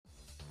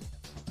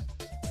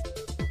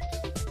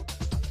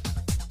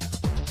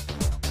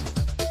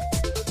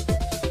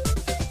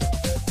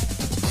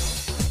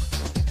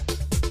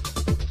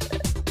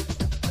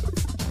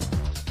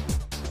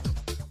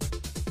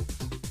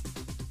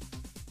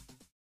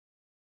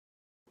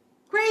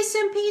Grace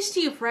and peace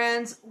to you,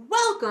 friends.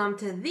 Welcome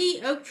to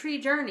the Oak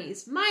Tree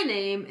Journeys. My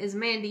name is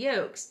Mandy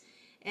Oaks,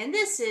 and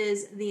this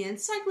is the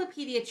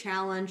Encyclopedia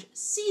Challenge,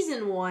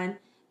 Season 1,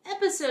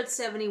 Episode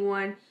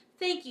 71.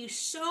 Thank you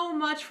so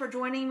much for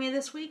joining me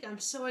this week. I'm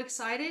so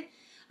excited.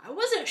 I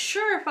wasn't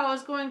sure if I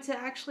was going to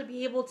actually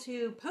be able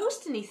to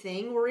post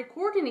anything or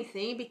record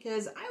anything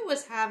because I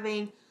was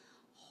having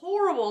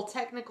horrible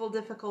technical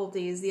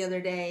difficulties the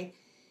other day.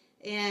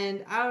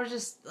 And I was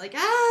just like, I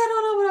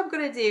don't know what I'm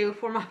going to do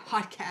for my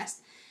podcast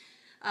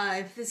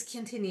if this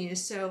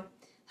continues. So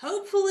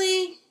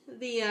hopefully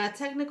the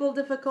technical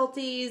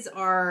difficulties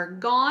are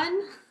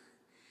gone,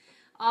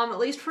 at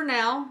least for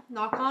now,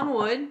 knock on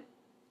wood.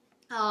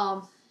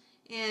 And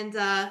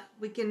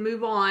we can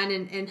move on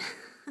and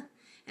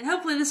and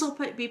hopefully this will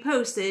be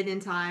posted in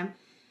time.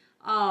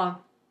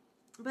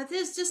 But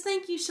just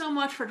thank you so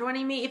much for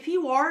joining me. If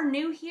you are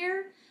new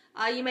here,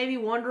 you may be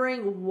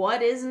wondering,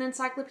 what is an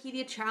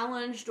encyclopedia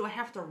challenge? Do I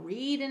have to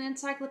read an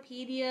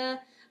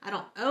encyclopedia? I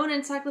don't own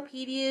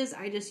encyclopedias.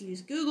 I just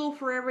use Google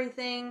for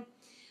everything.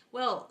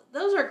 Well,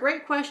 those are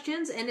great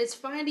questions, and it's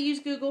fine to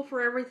use Google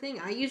for everything.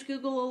 I use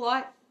Google a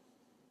lot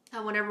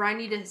whenever I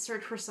need to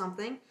search for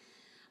something.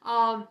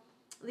 The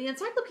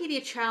Encyclopedia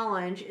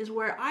Challenge is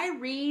where I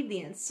read the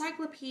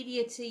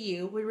encyclopedia to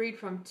you. We read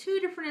from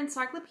 2 different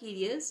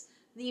encyclopedias.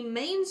 The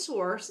main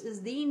source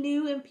is the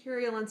New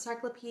Imperial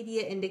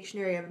Encyclopedia and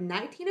Dictionary of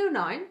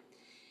 1909.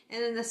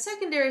 And then the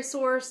secondary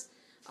source,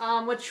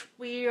 which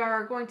we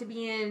are going to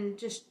be in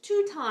just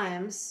 2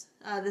 times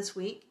this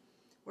week,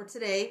 or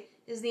today,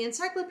 is the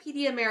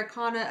Encyclopedia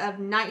Americana of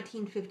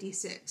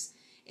 1956.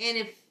 And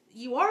if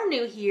you are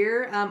new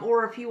here,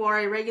 or if you are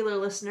a regular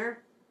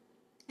listener,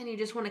 and you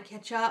just want to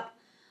catch up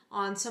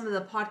on some of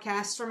the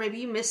podcasts, or maybe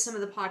you missed some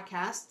of the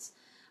podcasts,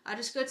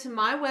 just go to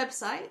my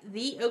website,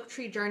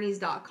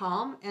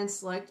 theoaktreejourneys.com, and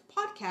select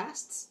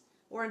podcasts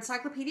or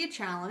Encyclopedia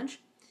Challenge,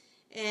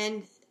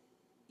 and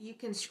you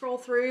can scroll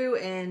through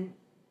and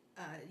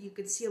you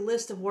can see a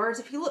list of words.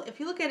 If you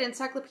look at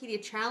Encyclopedia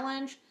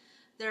Challenge,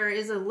 there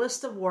is a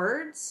list of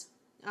words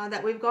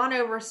that we've gone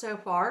over so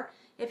far.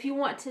 If you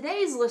want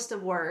today's list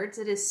of words,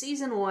 it is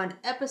Season 1,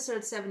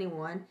 Episode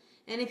 71,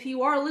 and if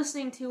you are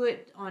listening to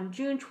it on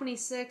June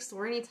 26th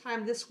or any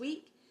time this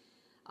week,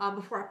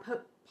 before I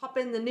pop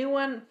in the new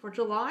one for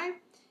July,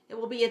 it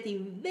will be at the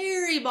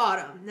very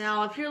bottom.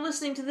 Now, if you're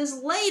listening to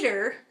this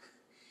later,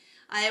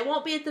 it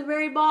won't be at the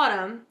very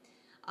bottom,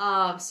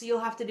 so you'll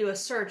have to do a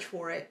search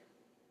for it.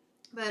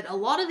 But a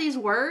lot of these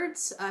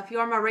words, if you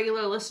are my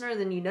regular listener,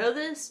 then you know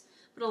this,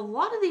 but a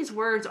lot of these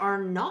words are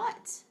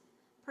not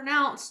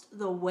pronounced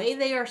the way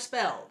they are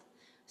spelled.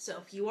 So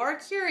if you are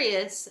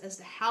curious as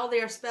to how they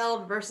are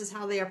spelled versus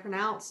how they are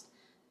pronounced,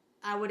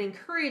 I would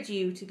encourage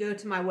you to go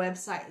to my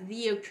website,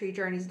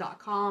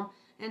 theoaktreejourneys.com,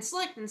 and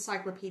select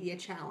Encyclopedia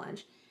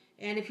Challenge.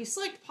 And if you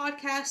select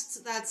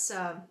podcasts, that's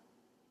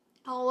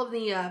all of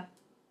the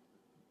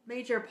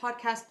major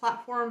podcast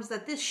platforms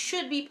that this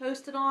should be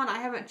posted on. I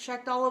haven't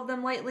checked all of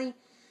them lately,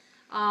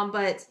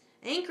 but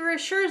Anchor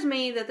assures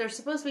me that they're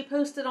supposed to be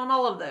posted on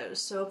all of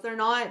those. So if they're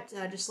not,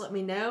 just let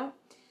me know.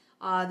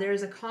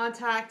 There's a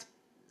contact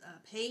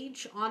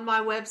page on my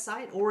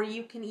website, or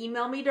you can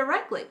email me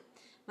directly.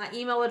 My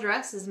email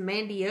address is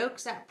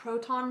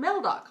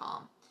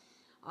mandyoaks@protonmail.com.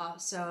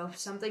 So if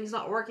something's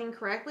not working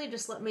correctly,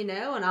 just let me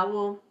know and I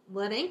will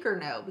let Anchor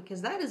know,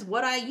 because that is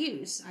what I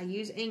use. I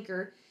use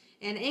Anchor,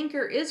 and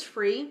Anchor is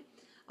free.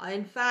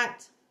 In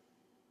fact,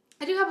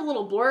 I do have a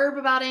little blurb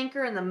about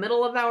Anchor in the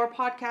middle of our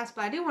podcast,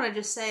 but I do want to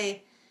just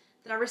say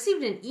that I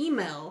received an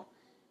email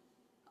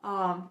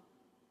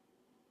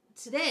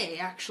today,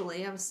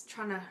 actually. I was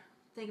trying to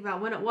think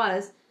about when it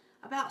was,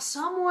 about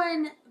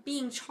someone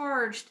being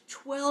charged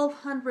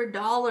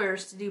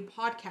 $1,200 to do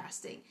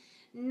podcasting.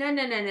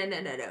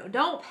 No.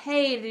 Don't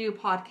pay to do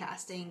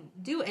podcasting.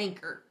 Do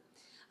Anchor.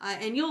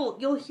 And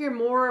you'll hear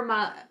more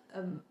about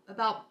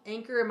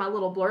Anchor in my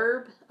little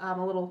blurb,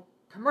 a little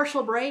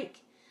commercial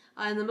break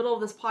in the middle of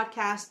this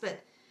podcast.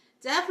 But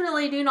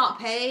definitely do not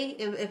pay.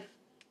 If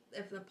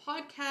the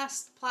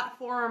podcast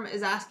platform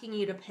is asking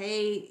you to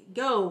pay,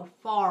 go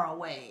far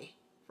away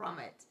from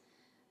it.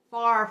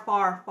 Far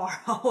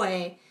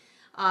away.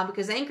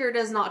 Because Anchor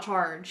does not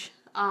charge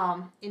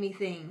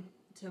anything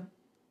to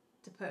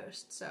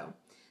post. So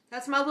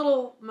that's my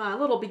little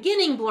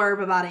beginning blurb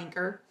about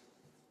Anchor.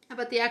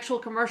 But the actual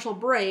commercial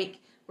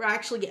break, where I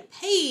actually get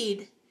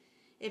paid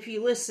if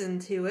you listen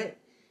to it,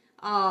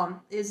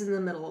 is in the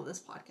middle of this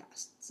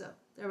podcast. So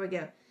there we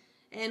go.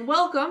 And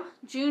welcome,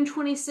 June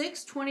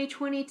 26,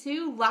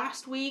 2022.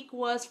 Last week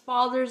was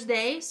Father's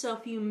Day, so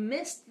if you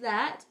missed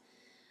that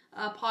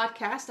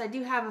podcast, I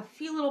do have a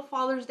few little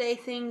Father's Day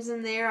things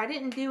in there. I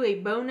didn't do a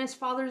bonus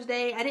Father's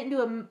Day. I didn't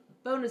do a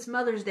bonus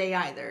Mother's Day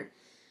either.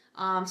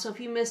 So if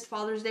you missed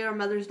Father's Day or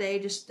Mother's Day,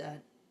 just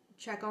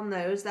check on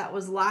those. That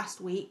was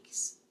last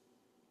week's.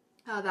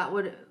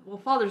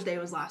 Father's Day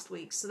was last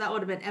week, so that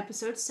would have been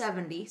episode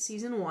 70,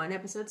 season 1,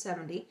 episode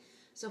 70.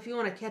 So if you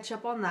want to catch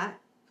up on that,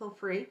 feel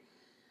free.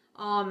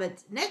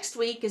 Next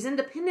week is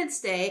Independence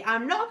Day.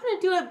 I'm not going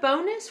to do a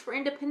bonus for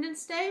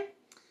Independence Day.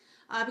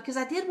 because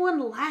I did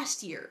one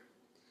last year.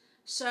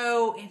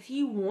 So if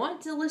you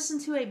want to listen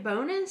to a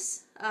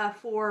bonus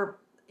for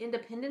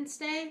Independence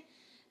Day,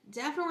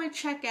 definitely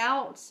check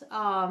out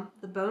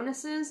the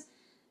bonuses.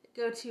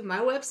 Go to my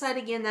website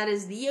again, that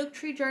is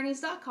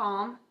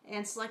theoaktreejourneys.com,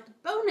 and select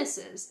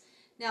bonuses.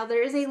 Now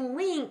there is a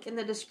link in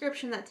the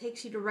description that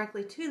takes you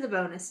directly to the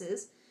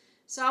bonuses.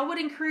 So I would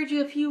encourage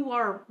you, if you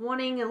are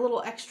wanting a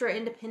little extra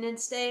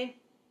Independence Day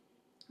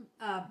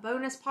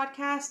bonus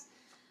podcast,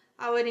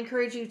 I would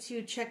encourage you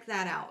to check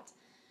that out.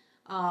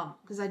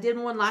 Because I did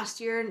one last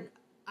year, and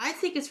I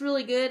think it's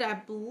really good. I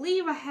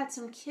believe I had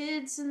some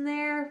kids in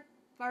there,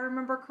 if I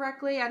remember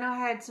correctly. I know I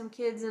had some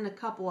kids in a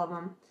couple of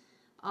them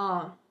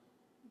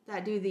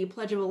that do the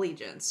Pledge of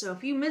Allegiance. So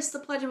if you missed the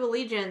Pledge of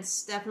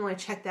Allegiance, definitely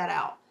check that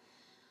out.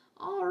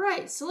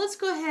 Alright, so let's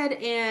go ahead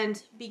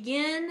and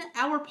begin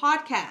our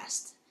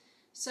podcast.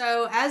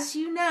 So as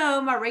you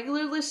know, my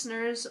regular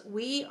listeners,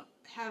 we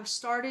have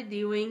started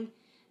doing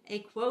a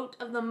quote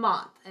of the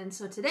month. And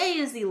so today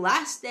is the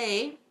last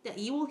day that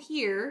you will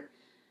hear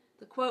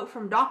the quote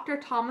from Dr.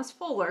 Thomas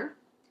Fuller.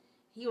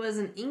 He was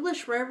an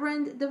English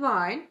Reverend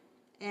Divine,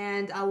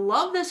 and I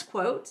love this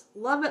quote.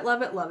 Love it,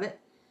 love it, love it.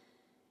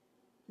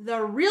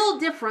 The real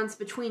difference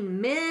between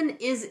men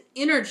is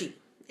energy.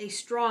 A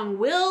strong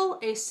will,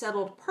 a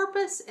settled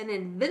purpose, and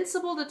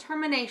invincible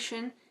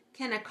determination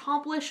can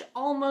accomplish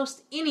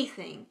almost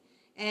anything.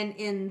 And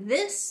in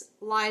this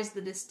lies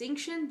the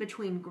distinction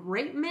between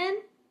great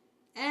men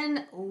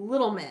and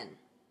little men.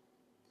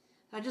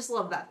 I just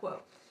love that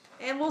quote.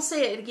 And we'll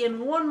say it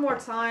again one more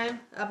time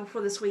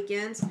before this week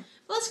ends. But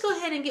let's go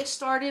ahead and get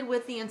started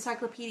with the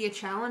Encyclopedia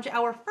Challenge.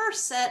 Our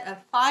first set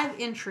of 5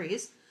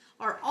 entries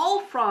are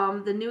all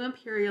from the New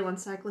Imperial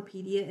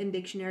Encyclopedia and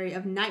Dictionary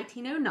of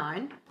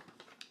 1909.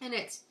 And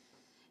it's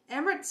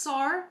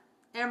AMRITSAR,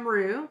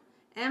 AMRU,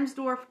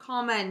 Amsdorf,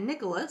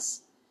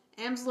 Nicholas,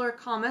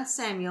 Amsler,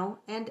 Samuel,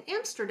 and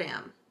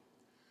Amsterdam.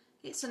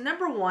 Okay, so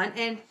number 1,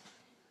 and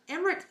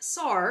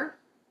AMRITSAR,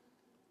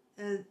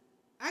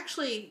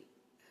 actually,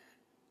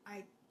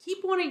 I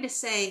keep wanting to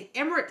say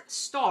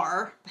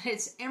AMRITSAR, but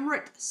it's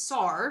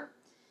AMRITSAR,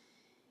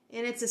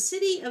 and it's a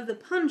city of the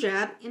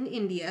Punjab in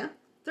India,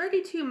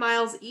 32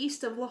 miles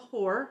east of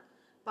Lahore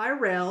by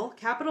rail,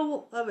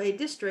 capital of a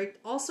district,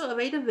 also of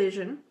a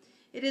division.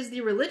 It is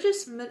the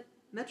religious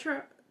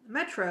metro,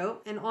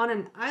 and on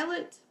an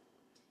islet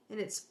in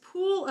its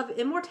pool of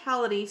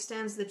immortality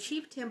stands the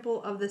chief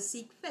temple of the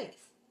Sikh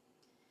faith.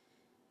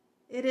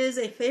 It is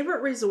a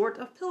favorite resort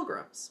of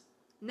pilgrims.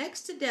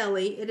 Next to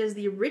Delhi, it is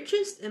the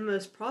richest and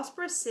most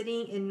prosperous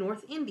city in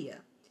North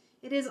India.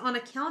 It is on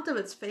account of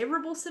its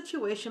favorable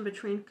situation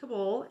between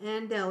Kabul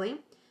and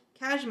Delhi,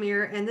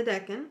 Kashmir, and the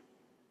Deccan,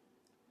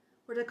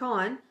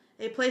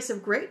 a place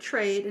of great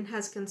trade, and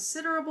has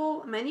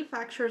considerable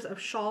manufactures of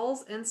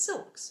shawls and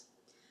silks.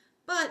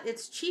 But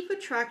its chief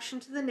attraction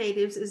to the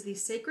natives is the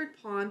sacred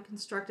pond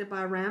constructed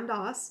by Ram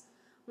Das,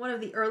 one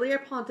of the earlier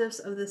pontiffs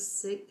of the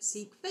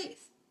Sikh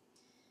faith,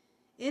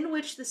 in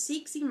which the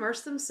Sikhs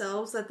immerse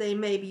themselves that they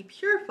may be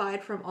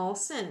purified from all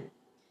sin.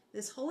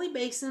 This holy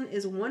basin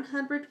is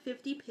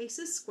 150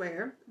 paces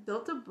square,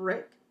 built of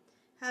brick,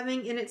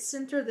 having in its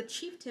center the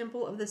chief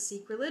temple of the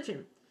Sikh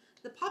religion.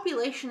 The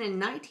population in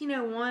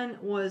 1901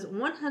 was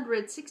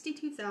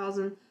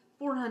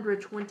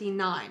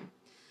 162,429.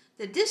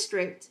 The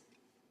district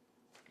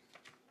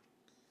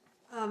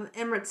of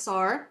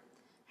Amritsar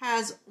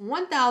has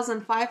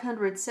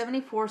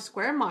 1,574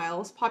 square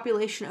miles,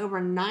 population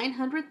over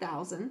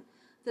 900,000.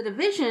 The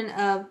division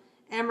of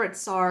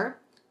Amritsar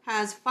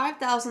has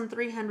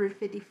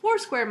 5,354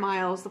 square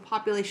miles, the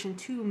population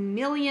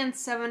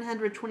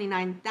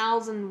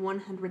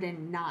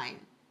 2,729,109.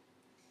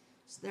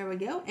 So there we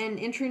go. And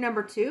entry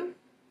number 2,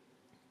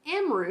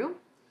 Amru,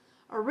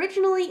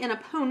 originally an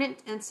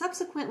opponent and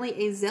subsequently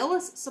a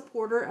zealous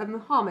supporter of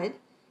Muhammad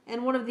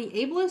and one of the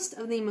ablest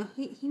of the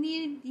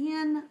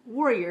Muhammadan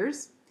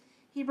warriors,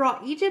 he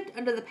brought Egypt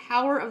under the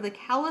power of the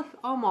Caliph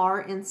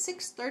Omar in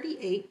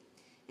 638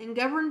 and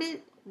governed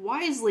it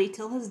wisely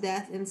till his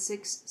death in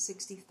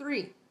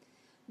 663.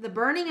 The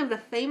burning of the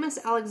famous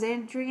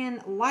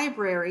Alexandrian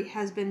library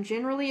has been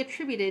generally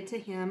attributed to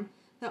him,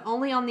 though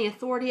only on the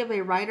authority of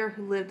a writer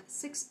who lived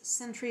 6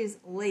 centuries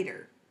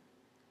later.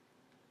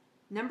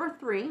 Number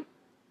 3,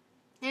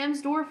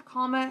 Amsdorf,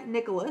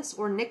 Nicholas,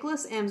 or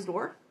Nicholas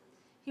Amsdorf.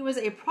 He was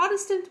a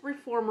Protestant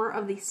reformer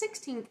of the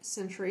 16th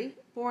century,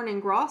 born in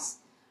Gross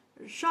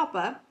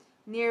Schapa,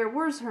 near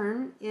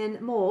Wurzhern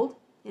in Mold,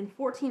 in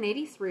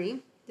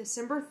 1483,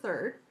 December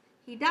 3rd.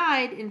 He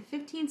died in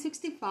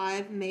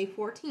 1565, May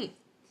 14th.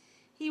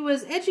 He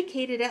was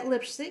educated at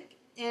Leipzig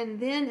and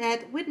then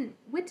at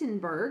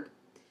Wittenberg,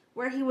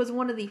 where he was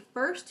one of the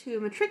first who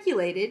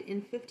matriculated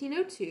in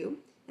 1502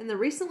 in the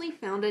recently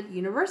founded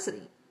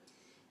university.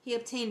 He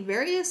obtained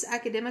various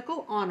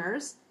academical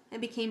honors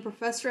and became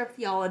professor of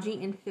theology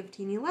in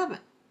 1511.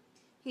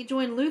 He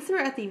joined Luther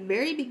at the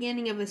very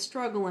beginning of his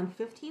struggle in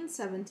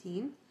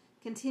 1517,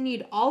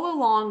 continued all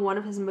along one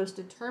of his most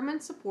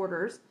determined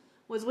supporters,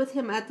 was with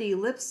him at the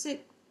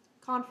Leipzig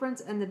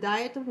Conference and the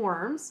Diet of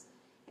Worms,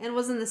 and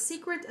was in the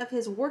secret of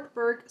his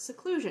Wartburg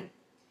seclusion.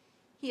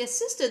 He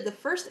assisted the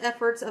first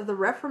efforts of the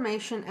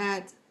Reformation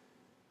at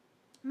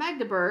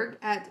Magdeburg,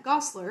 at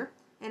Goslar,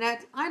 and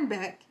at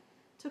Einbeck,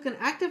 took an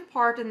active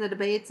part in the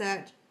debates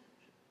at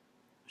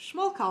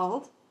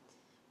Schmalkald,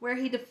 where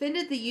he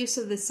defended the use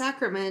of the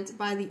sacrament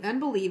by the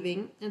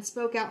unbelieving and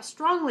spoke out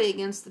strongly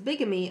against the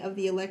bigamy of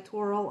the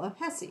electoral of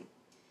Hesse.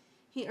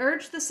 He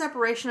urged the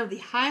separation of the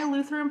High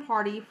Lutheran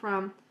party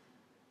from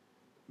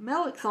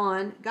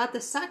Melanchthon, got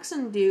the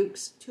Saxon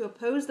dukes to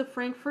oppose the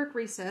Frankfurt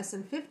Recess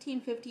in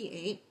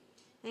 1558,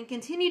 and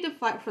continued to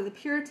fight for the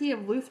purity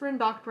of Lutheran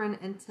doctrine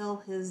until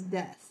his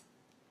death.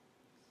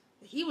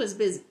 He was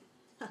busy.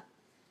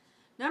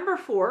 Number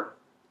 4,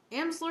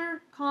 Amsler,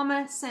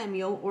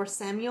 Samuel, or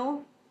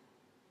Samuel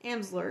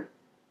Amsler.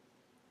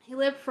 He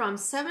lived from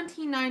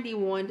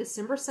 1791,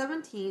 December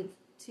 17th,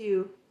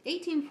 to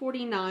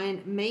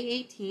 1849, May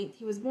 18th.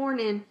 He was born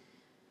in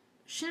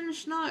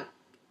Schinschnach,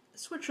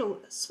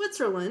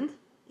 Switzerland,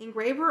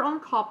 engraver on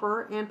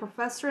copper and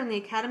professor in the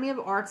Academy of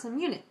Arts in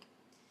Munich.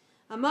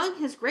 Among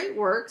his great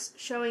works,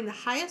 showing the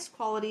highest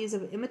qualities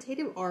of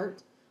imitative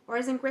art, are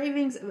his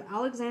engravings of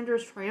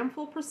Alexander's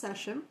Triumphal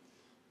Procession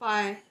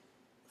by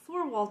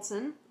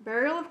Thorwaldsen,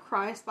 Burial of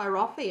Christ by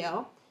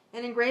Raphael,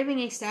 and engraving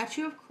a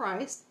statue of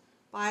Christ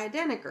by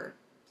Dannecker.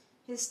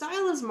 His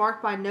style is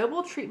marked by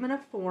noble treatment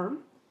of form,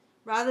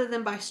 rather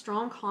than by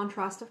strong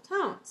contrast of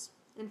tones.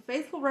 In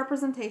faithful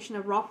representation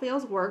of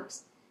Raphael's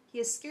works, he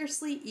is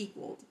scarcely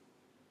equaled.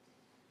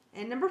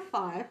 And number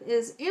 5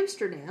 is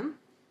Amsterdam,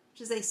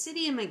 which is a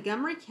city in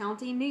Montgomery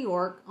County, New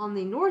York, on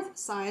the north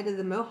side of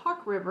the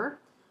Mohawk River,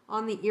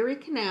 on the Erie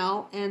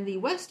Canal and the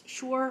West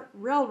Shore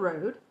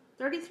Railroad,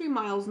 33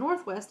 miles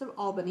northwest of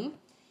Albany.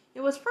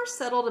 It was first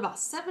settled about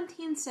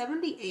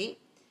 1778,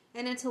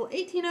 and until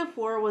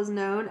 1804 was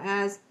known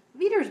as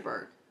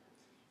Petersburg.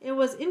 It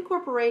was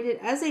incorporated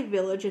as a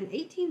village in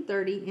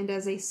 1830 and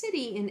as a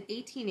city in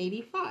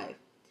 1885.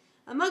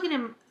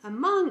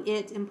 Among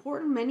it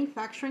important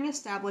manufacturing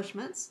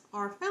establishments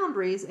are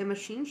foundries and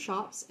machine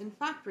shops and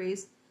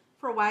factories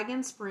for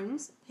wagon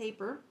springs,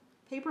 paper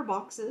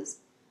boxes,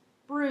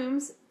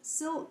 brooms,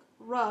 silk,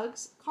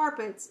 rugs,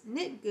 carpets,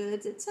 knit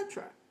goods,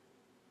 etc.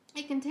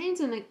 It contains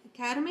an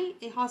academy,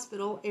 a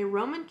hospital, a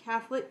Roman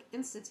Catholic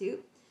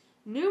institute,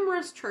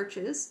 numerous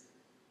churches,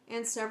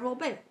 and several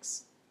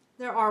banks.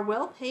 There are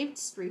well-paved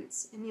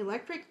streets, an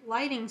electric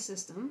lighting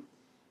system,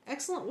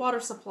 excellent water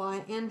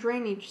supply, and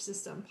drainage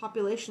system.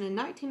 Population in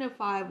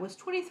 1905 was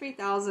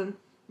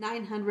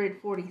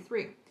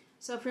 23,943.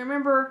 So if you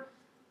remember,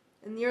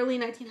 in the early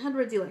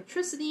 1900s,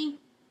 electricity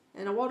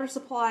and a water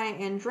supply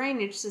and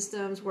drainage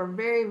systems were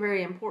very,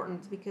 very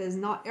important because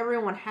not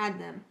everyone had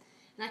them.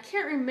 And I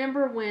can't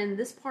remember when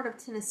this part of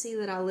Tennessee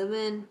that I live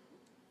in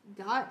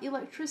got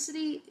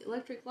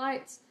electric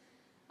lights.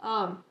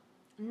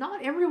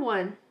 Not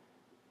everyone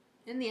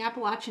in the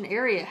Appalachian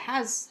area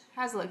has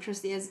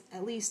electricity,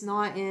 at least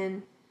not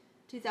in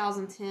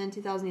 2010,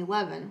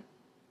 2011,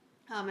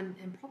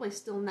 and probably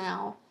still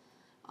now,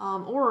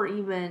 or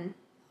even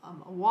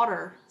a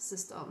water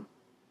system.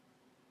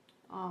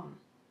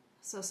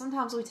 So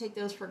sometimes we take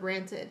those for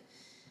granted.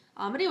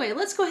 But anyway,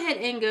 let's go ahead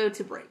and go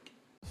to break.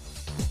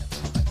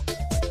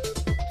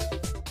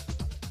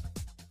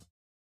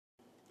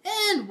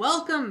 And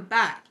welcome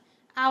back.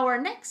 Our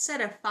next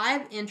set of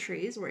 5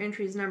 entries, or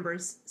entries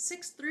numbers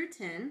 6 through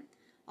 10,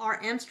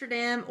 are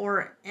Amsterdam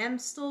or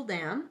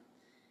Amsterdam,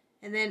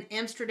 and then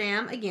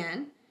Amsterdam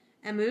again,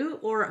 Amu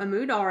or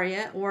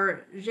Amudaria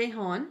or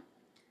Jehon,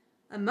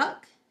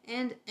 Amuk,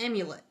 and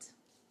Amulet.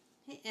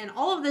 Okay, and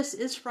all of this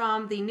is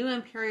from the New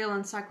Imperial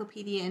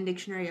Encyclopedia and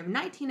Dictionary of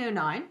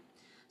 1909.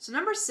 So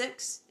number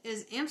 6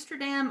 is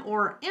Amsterdam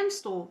or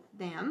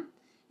Amsterdam,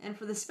 and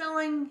for the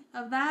spelling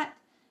of that,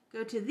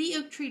 go to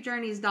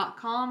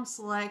theoaktreejourneys.com,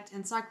 select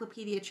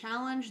Encyclopedia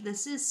Challenge.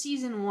 This is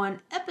Season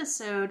 1,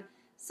 Episode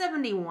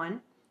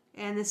 71,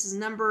 and this is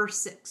number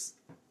 6.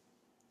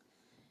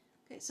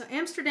 Okay, so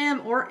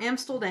Amsterdam or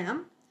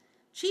Amsterdam,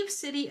 chief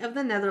city of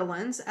the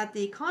Netherlands at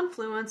the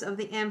confluence of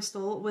the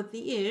Amstel with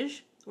the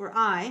Ij, or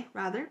I,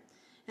 rather,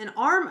 an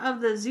arm of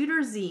the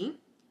Zuiderzee.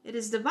 It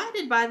is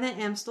divided by the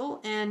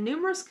Amstel and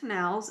numerous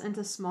canals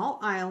into small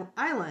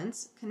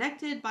islands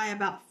connected by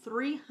about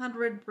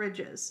 300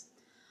 bridges.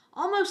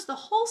 Almost the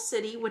whole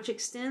city, which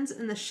extends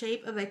in the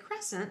shape of a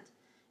crescent,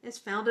 is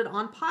founded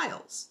on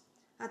piles.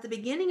 At the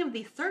beginning of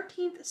the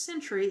 13th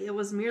century, it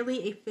was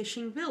merely a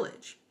fishing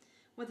village,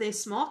 with a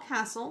small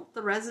castle,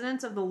 the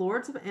residence of the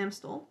Lords of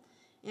Amstel.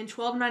 In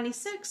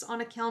 1296,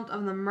 on account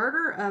of the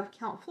murder of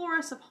Count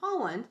Floris of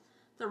Holland,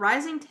 the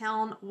rising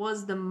town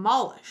was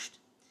demolished,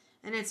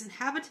 and its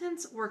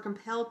inhabitants were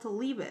compelled to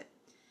leave it.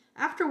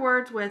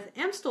 Afterwards, with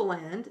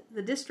Amstelland,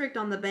 the district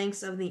on the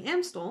banks of the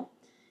Amstel,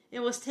 it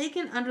was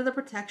taken under the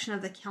protection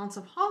of the Counts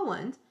of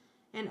Holland,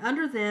 and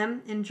under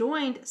them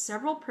enjoined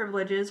several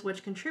privileges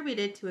which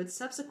contributed to its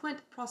subsequent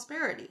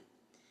prosperity.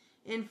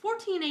 In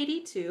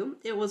 1482,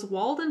 it was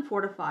walled and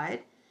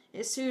fortified.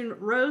 It soon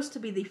rose to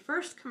be the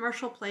first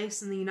commercial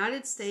place in the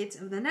United States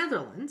of the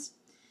Netherlands.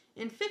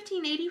 In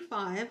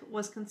 1585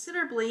 was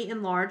considerably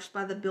enlarged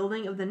by the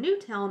building of the new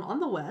town on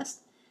the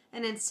west,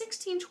 and in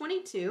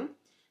 1622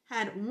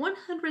 had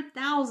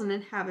 100,000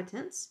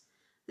 inhabitants.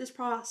 This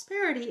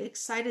prosperity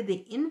excited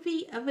the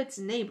envy of its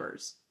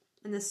neighbors.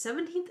 In the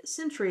 17th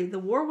century, the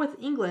war with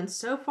England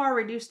so far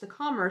reduced the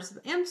commerce of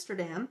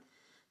Amsterdam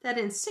that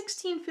in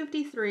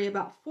 1653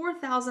 about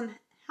 4,000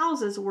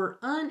 houses were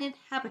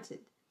uninhabited.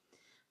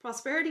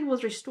 Prosperity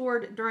was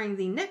restored during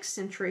the next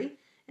century,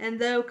 and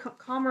though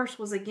commerce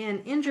was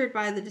again injured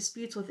by the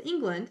disputes with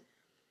England,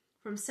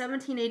 from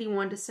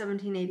 1781 to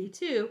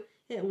 1782,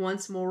 it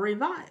once more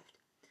revived.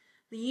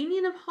 The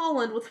union of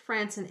Holland with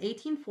France in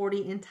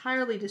 1840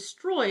 entirely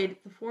destroyed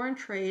the foreign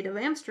trade of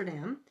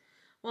Amsterdam,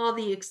 while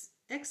the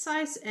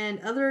excise and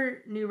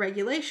other new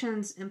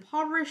regulations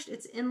impoverished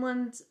its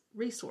inland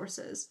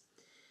resources.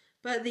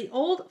 But the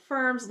old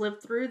firms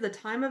lived through the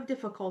time of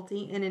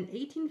difficulty, and in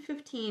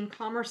 1815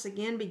 commerce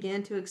again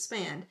began to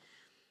expand.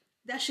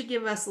 That should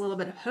give us a little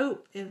bit of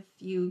hope, if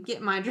you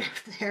get my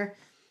drift there,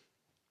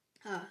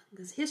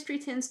 because history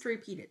tends to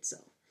repeat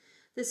itself.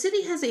 The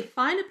city has a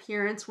fine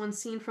appearance when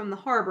seen from the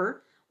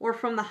harbor or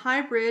from the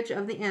high bridge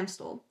of the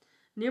Amstel.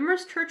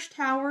 Numerous church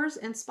towers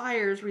and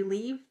spires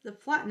relieve the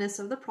flatness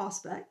of the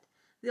prospect.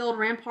 The old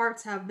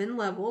ramparts have been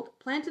leveled,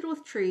 planted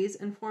with trees,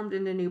 and formed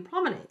into new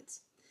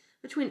promenades.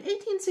 Between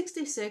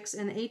 1866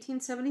 and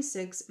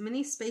 1876,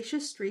 many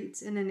spacious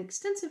streets and an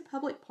extensive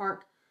public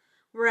park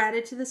were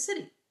added to the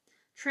city.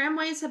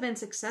 Tramways have been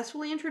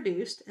successfully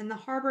introduced, and the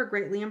harbor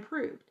greatly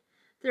improved.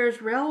 There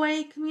is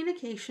railway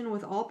communication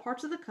with all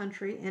parts of the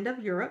country and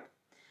of Europe.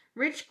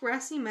 Rich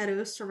grassy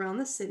meadows surround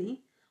the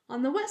city.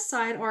 On the west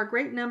side are a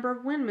great number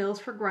of windmills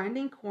for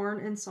grinding corn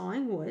and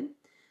sawing wood.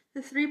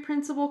 The three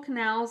principal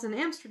canals in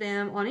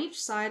Amsterdam, on each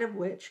side of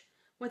which,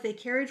 with a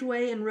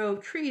carriageway and row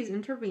of trees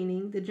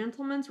intervening, the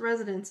gentlemen's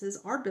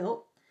residences are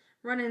built,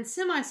 run in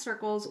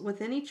semicircles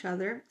within each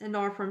other, and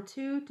are from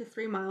 2 to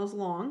 3 miles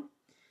long,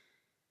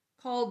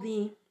 called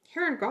the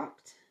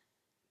Herengracht,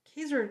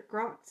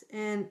 Keizergracht,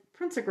 and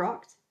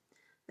Prinsengracht.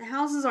 The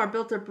houses are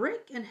built of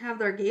brick and have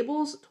their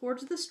gables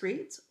towards the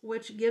streets,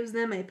 which gives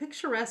them a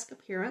picturesque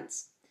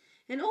appearance.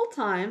 In old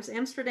times,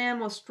 Amsterdam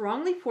was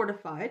strongly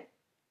fortified.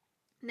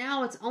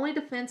 Now its only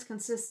defense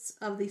consists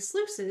of the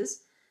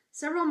sluices,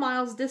 several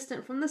miles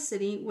distant from the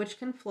city, which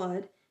can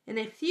flood, in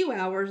a few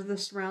hours, the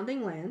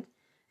surrounding land.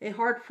 A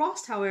hard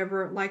frost,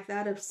 however, like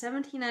that of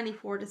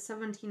 1794 to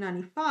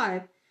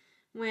 1795,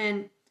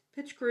 when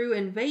Pitchcrew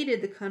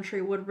invaded the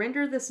country, would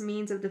render this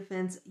means of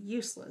defense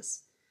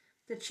useless.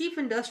 The chief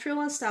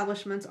industrial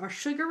establishments are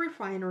sugar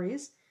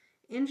refineries,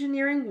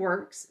 engineering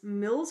works,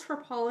 mills for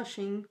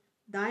polishing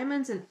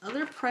diamonds and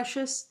other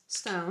precious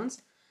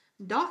stones,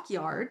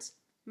 dockyards,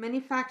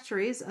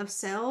 manufactories of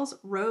sails,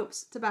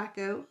 ropes,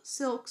 tobacco,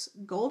 silks,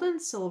 gold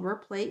and silver,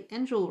 plate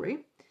and jewelry,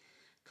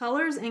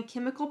 colors and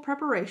chemical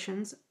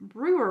preparations,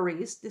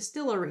 breweries,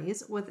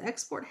 distilleries, with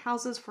export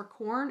houses for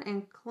corn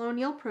and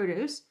colonial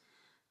produce,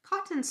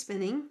 cotton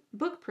spinning,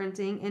 book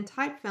printing, and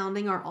type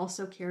founding are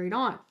also carried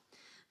on.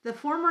 The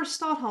former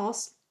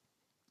Stadthaus,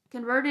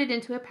 converted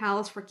into a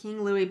palace for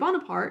King Louis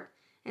Bonaparte,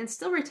 and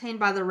still retained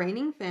by the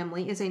reigning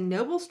family, is a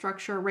noble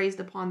structure raised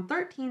upon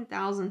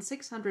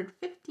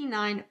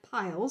 13,659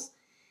 piles,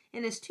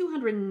 and is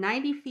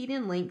 290 feet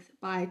in length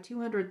by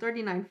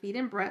 239 feet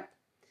in breadth,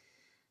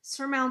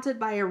 surmounted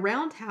by a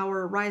round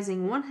tower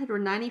rising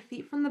 190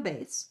 feet from the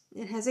base.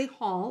 It has a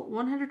hall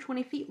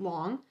 120 feet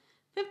long,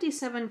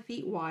 57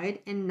 feet wide,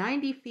 and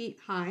 90 feet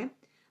high,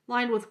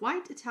 lined with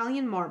white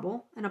Italian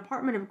marble, an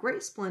apartment of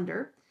great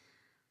splendor.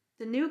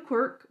 The New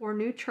Kirk, or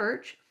New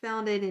Church,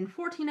 founded in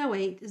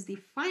 1408, is the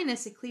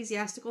finest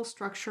ecclesiastical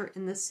structure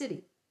in the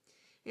city.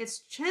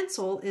 Its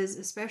chancel is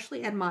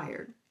especially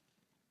admired.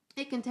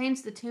 It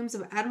contains the tombs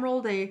of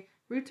Admiral de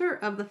Ruyter,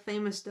 of the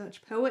famous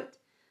Dutch poet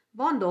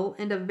Vondel,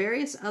 and of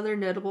various other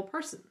notable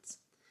persons.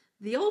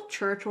 The Old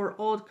Church, or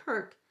Old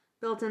Kirk,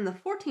 built in the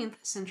 14th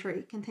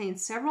century,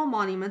 contains several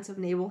monuments of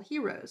naval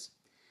heroes.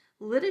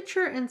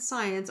 Literature and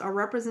science are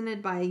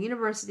represented by a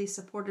university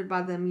supported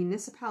by the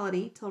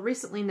municipality, till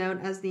recently known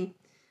as the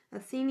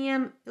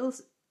Athenaeum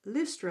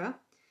Illustra,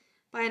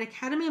 by an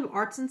Academy of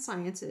Arts and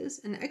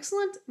Sciences, an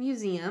excellent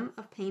museum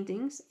of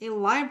paintings, a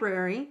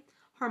library,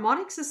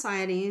 harmonic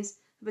societies,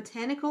 a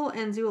botanical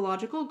and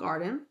zoological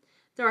garden.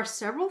 There are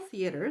several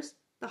theaters,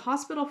 the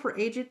hospital for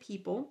aged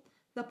people,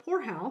 the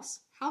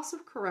poorhouse, house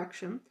of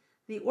correction,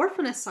 the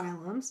orphan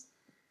asylums.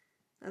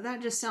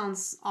 That just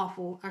sounds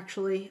awful,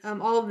 actually.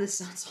 All of this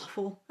sounds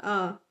awful.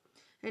 A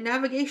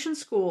navigation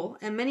school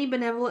and many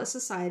benevolent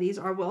societies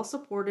are well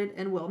supported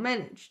and well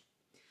managed.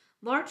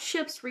 Large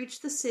ships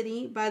reach the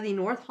city by the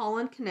North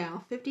Holland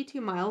Canal, 52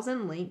 miles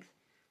in length,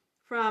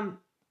 from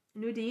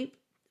Nieuwdiep,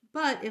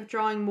 but if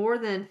drawing more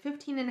than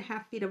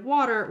 15.5 feet of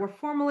water, were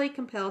formally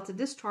compelled to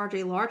discharge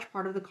a large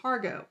part of the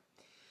cargo.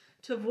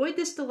 To avoid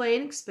this delay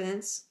and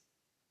expense,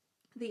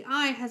 the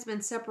Eye has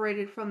been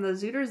separated from the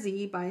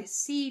Zuiderzee by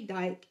sea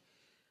dike,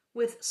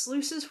 with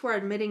sluices for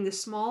admitting the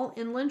small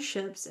inland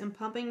ships and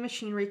pumping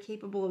machinery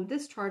capable of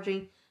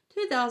discharging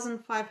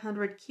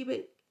 2,500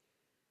 cubic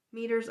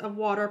meters of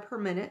water per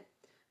minute.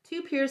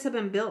 2 piers have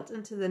been built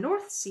into the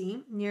North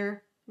Sea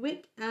near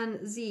Wick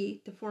and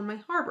Zee to form a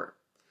harbor.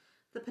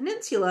 The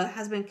peninsula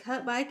has been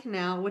cut by a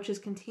canal which is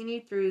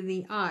continued through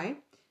the Eye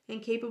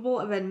and capable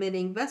of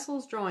admitting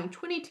vessels drawing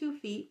 22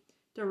 feet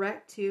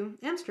direct to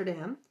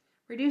Amsterdam,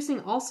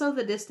 reducing also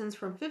the distance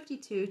from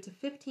 52 to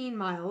 15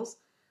 miles,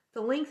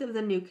 the length of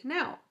the new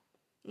canal.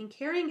 In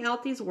carrying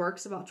out these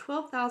works, about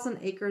 12,000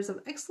 acres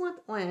of excellent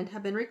land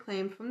have been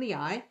reclaimed from the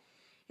Eye,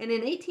 and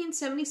in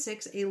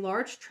 1876 a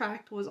large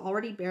tract was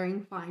already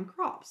bearing fine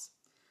crops.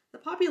 The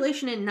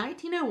population in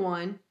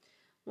 1901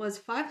 was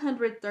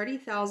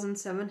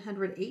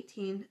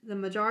 530,718, the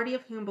majority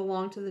of whom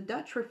belonged to the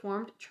Dutch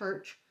Reformed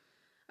Church.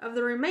 Of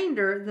the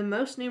remainder, the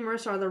most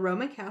numerous are the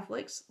Roman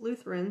Catholics,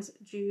 Lutherans,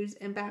 Jews,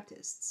 and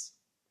Baptists.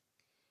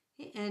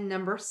 And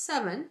number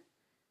 7,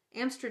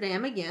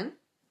 Amsterdam again.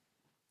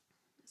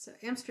 So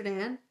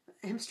Amsterdam,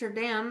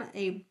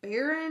 a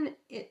barren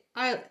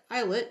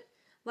islet,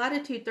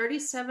 latitude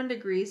 37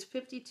 degrees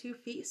 52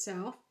 feet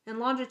south and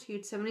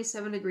longitude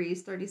 77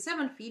 degrees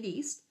 37 feet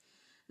east,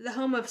 the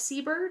home of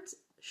seabirds,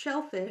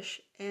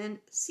 shellfish, and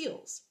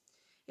seals.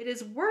 It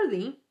is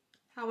worthy,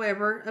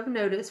 however, of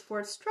notice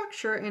for its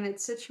structure and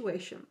its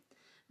situation.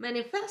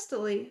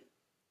 Manifestly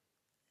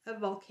of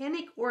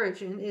volcanic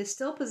origin, it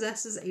still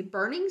possesses a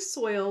burning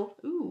soil,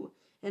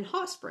 and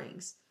hot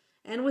springs,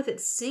 and with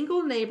its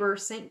single neighbor,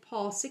 St.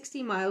 Paul,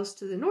 60 miles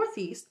to the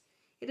northeast,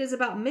 it is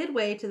about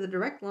midway to the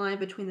direct line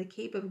between the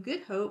Cape of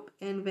Good Hope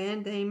and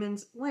Van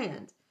Diemen's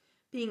Land,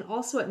 being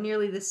also at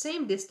nearly the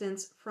same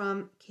distance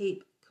from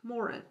Cape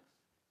Comorin.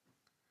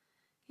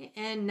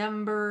 And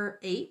number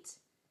 8,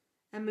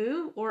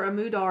 Amu or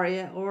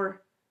Amudaria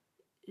or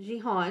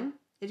Jihan.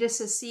 It just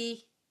says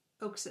C.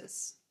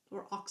 Oxus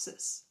or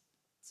Oxus.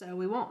 So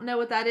we won't know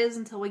what that is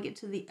until we get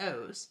to the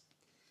O's.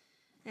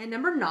 And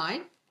number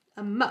 9,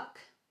 Amok.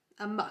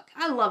 Amok.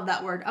 I love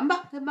that word.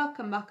 Amok, amok,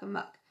 amok,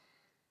 amok.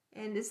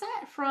 And is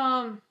that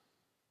from,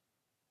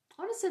 I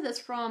want to say that's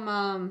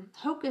from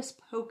Hocus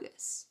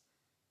Pocus.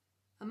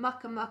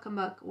 Amok, amok,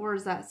 amok. Or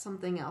is that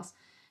something else?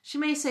 She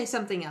may say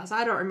something else.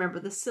 I don't remember,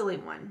 the silly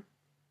one.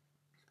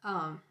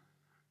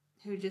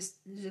 Who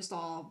just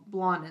all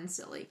blonde and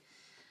silly.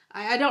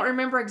 I don't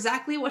remember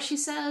exactly what she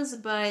says,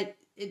 but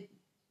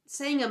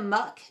saying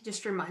amok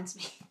just reminds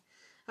me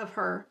of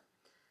her.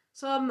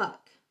 So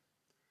amok.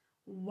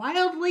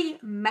 Wildly,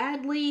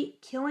 madly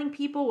killing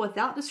people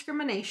without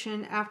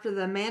discrimination after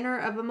the manner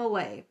of a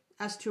Malay,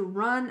 as to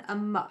run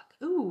amok.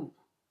 Ooh,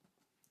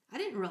 I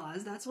didn't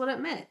realize that's what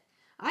it meant.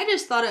 I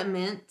just thought it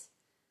meant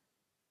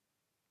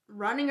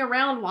running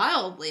around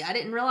wildly. I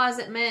didn't realize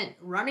it meant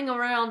running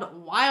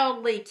around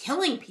wildly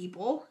killing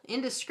people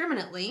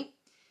indiscriminately.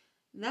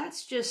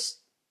 That's just,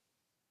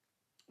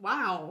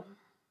 wow.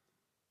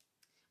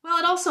 Well,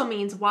 it also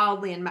means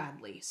wildly and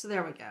madly. So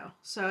there we go.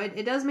 So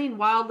it does mean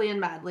wildly and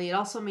madly. It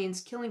also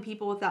means killing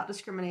people without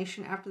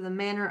discrimination after the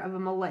manner of a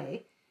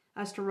Malay,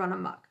 as to run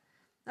amok.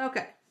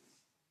 Okay.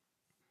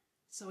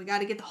 So we got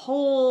to get the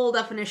whole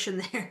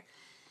definition there.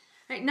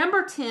 All right,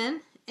 number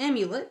 10,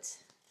 amulet.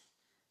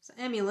 So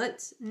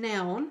amulet,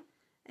 noun,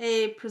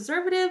 a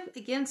preservative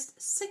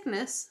against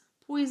sickness,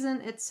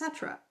 poison,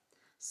 etc.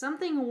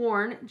 Something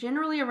worn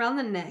generally around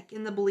the neck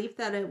in the belief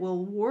that it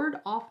will ward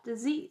off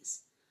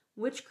disease,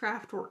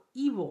 witchcraft, or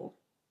evil.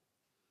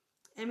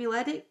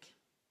 Amuletic,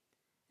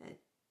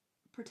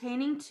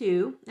 pertaining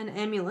to an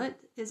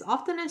amulet, is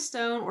often a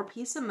stone or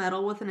piece of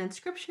metal with an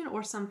inscription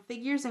or some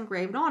figures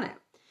engraved on it.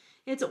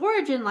 Its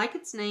origin, like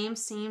its name,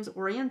 seems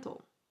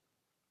oriental.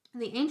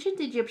 The ancient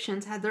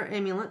Egyptians had their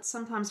amulets,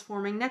 sometimes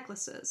forming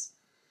necklaces.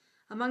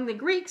 Among the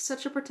Greeks,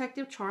 such a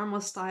protective charm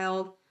was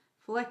styled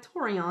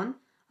phylacterion,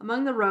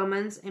 among the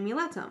Romans,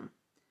 amuletum.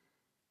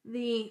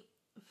 The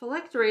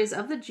phylacteries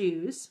of the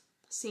Jews,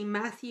 see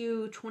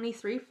Matthew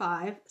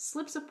 23:5,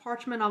 slips of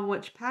parchment on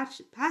which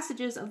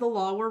passages of the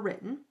law were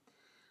written,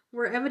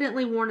 were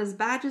evidently worn as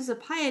badges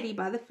of piety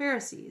by the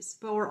Pharisees,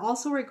 but were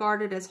also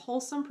regarded as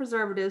wholesome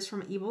preservatives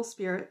from evil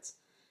spirits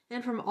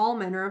and from all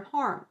manner of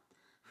harm.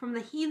 From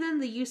the heathen,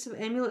 the use of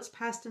amulets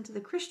passed into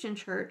the Christian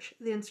church,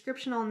 the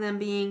inscription on them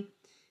being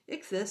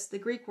ichthys, the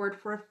Greek word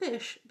for a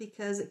fish,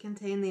 because it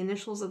contained the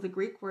initials of the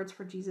Greek words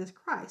for Jesus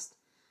Christ,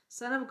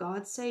 Son of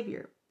God,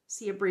 Savior.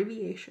 See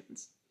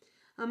abbreviations.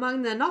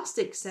 Among the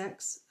Gnostic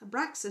sects,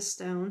 Abraxas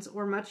stones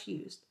were much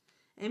used.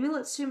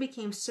 Amulets soon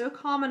became so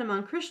common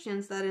among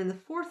Christians that in the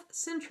 4th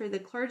century the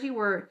clergy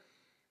were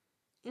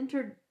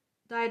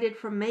interdicted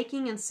from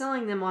making and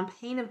selling them on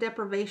pain of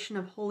deprivation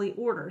of holy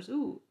orders.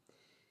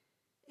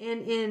 And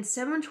in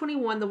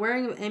 721, the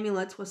wearing of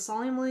amulets was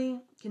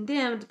solemnly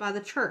condemned by the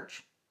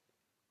church.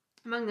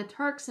 Among the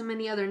Turks and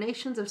many other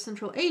nations of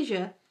Central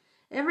Asia,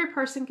 every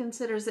person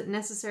considers it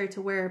necessary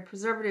to wear a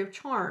preservative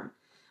charm.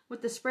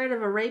 With the spread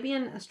of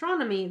Arabian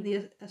astronomy,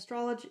 the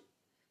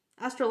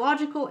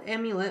astrological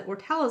amulet or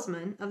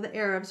talisman of the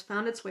Arabs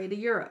found its way to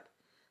Europe.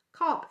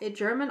 Kopp, a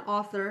German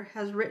author,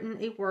 has written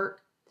a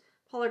work,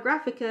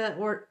 Polygraphica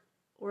or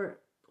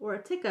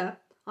Etica,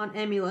 on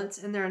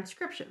amulets and their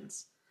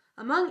inscriptions.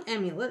 Among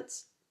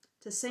amulets,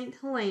 to Saint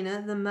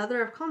Helena, the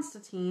mother of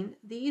Constantine,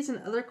 these and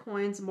other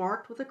coins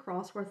marked with a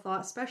cross were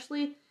thought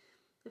specially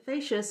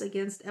efficacious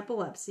against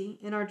epilepsy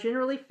and are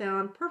generally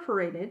found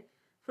perforated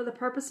for the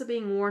purpose of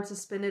being worn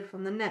suspended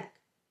from the neck.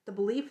 The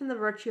belief in the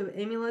virtue of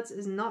amulets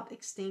is not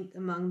extinct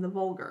among the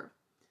vulgar.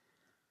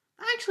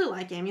 I actually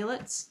like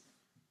amulets.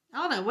 I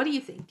don't know, what do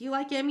you think? Do you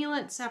like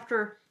amulets?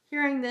 After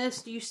hearing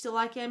this, do you still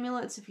like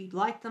amulets if you'd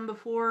liked them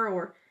before,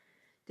 or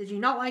did you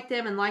not like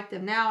them and like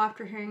them now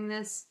after hearing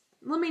this?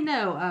 Let me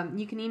know.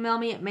 You can email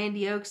me at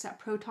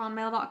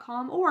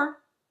mandyoaks@protonmail.com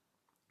or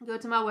go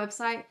to my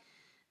website,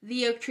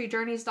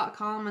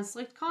 theoaktreejourneys.com, and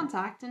select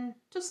contact, and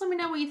just let me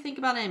know what you think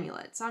about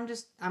amulets.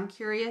 I'm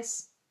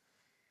curious.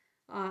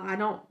 I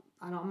don't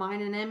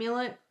mind an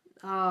amulet.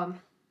 I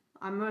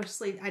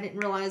didn't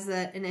realize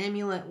that an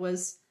amulet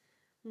was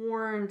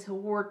worn to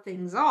ward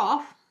things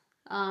off,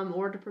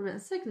 or to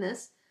prevent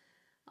sickness.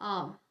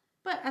 But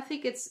I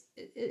think it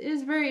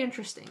is very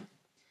interesting.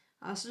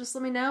 So just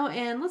let me know,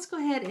 and let's go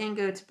ahead and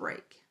go to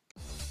break.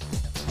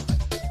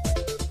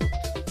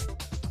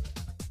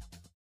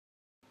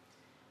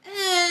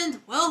 And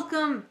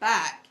welcome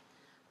back.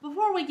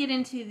 Before we get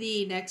into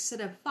the next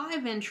set of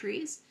 5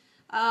 entries,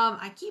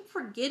 I keep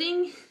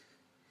forgetting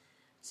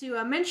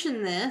to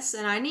mention this,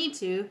 and I need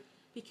to,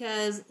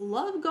 because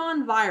Love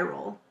Gone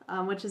Viral,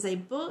 which is a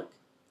book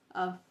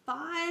of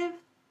 5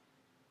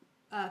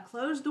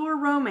 closed-door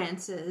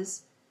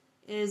romances,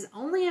 is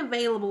only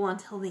available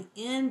until the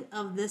end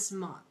of this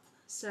month.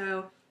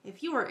 So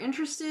if you are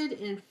interested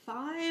in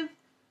 5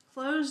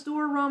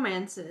 closed-door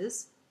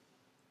romances,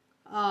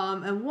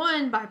 and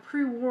one by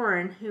Prue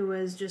Warren, who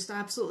is just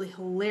absolutely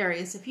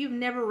hilarious. If you've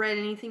never read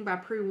anything by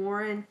Prue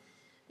Warren,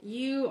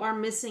 you are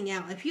missing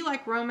out. If you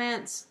like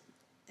romance,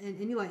 and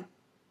you like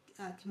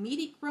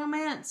comedic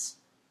romance,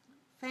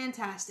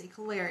 fantastic,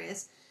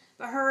 hilarious.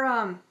 But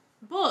her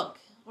book,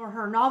 or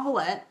her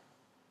novelette,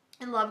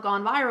 in Love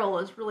Gone Viral,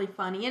 is really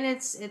funny, and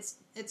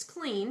it's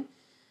clean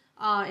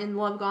in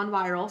Love Gone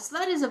Viral. So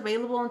that is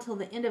available until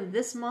the end of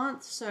this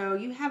month, so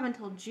you have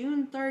until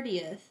June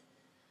 30th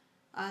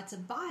to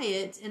buy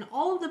it, and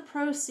all of the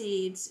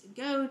proceeds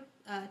go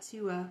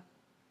to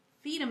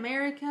Feed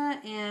America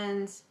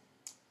and,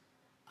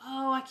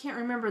 I can't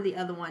remember the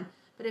other one.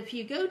 But if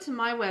you go to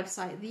my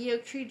website,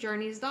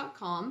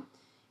 theoaktreejourneys.com,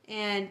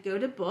 and go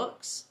to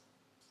books,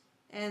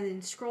 and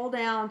then scroll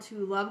down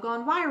to Love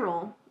Gone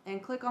Viral, and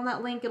click on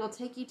that link, it'll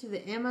take you to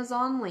the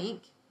Amazon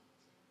link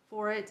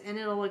for it, and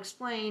it'll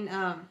explain,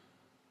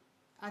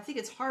 I think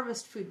it's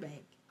Harvest Food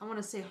Bank. I want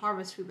to say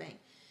Harvest Food Bank.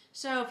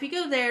 So if you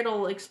go there,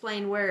 it'll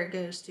explain where it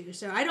goes to.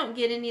 So I don't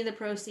get any of the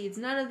proceeds.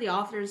 None of the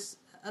authors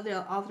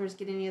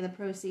get any of the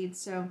proceeds.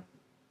 So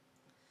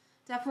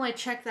definitely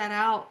check that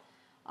out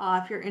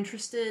if you're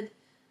interested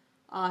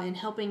in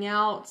helping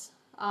out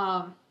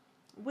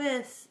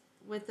with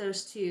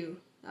those two,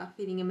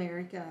 Feeding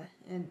America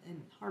and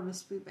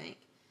Harvest Food Bank.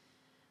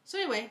 So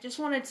anyway, just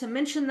wanted to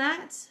mention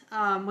that.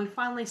 We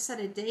finally set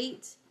a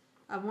date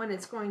of when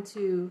it's going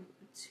to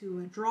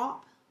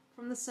drop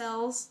from the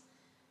sales.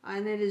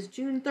 And it is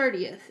June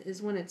 30th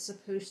is when it's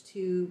supposed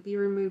to be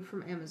removed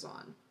from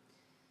Amazon.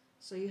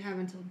 So you have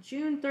until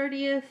June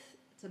 30th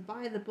to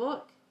buy the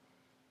book.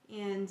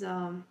 And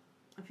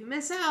if you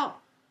miss out,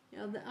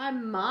 I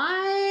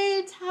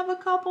might have a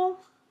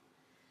couple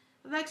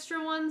of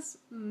extra ones.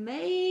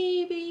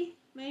 Maybe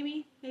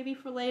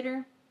for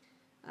later.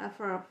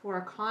 For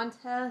a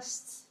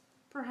contest,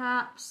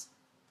 perhaps,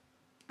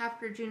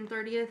 after June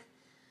 30th.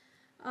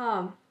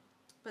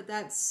 But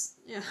that's,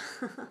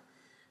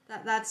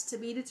 that's to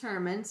be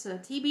determined, so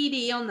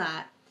TBD on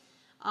that.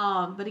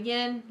 But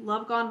again,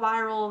 Love Gone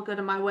Viral, go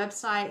to my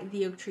website,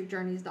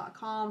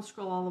 theoaktreejourneys.com,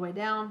 scroll all the way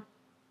down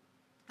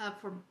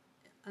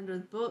under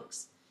the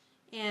books,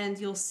 and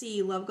you'll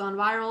see Love Gone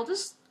Viral.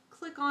 Just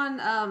click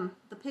on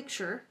the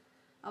picture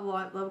of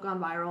Love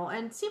Gone Viral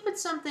and see if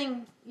it's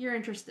something you're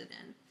interested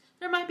in.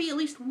 There might be at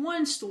least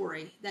one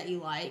story that you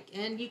like,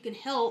 and you can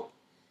help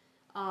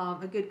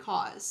a good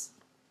cause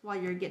while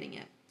you're getting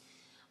it.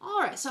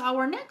 Alright, so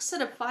our next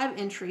set of 5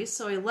 entries,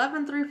 so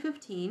 11 through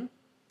 15,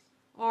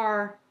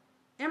 are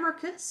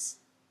Amyrcus,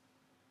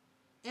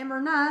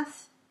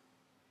 Amyrnath,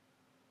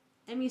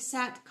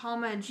 Amysat,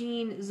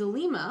 Jean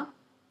Zulema,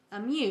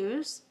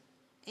 Amuse,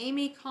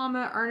 Amy,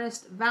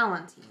 Ernest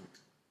Valentine.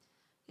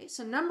 Okay,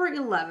 so number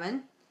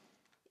 11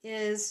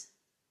 is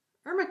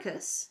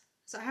Amyrcus.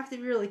 So I have to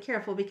be really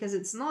careful because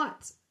it's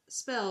not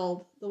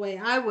spelled the way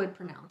I would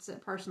pronounce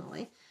it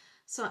personally.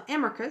 So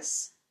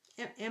Amyrcus,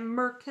 it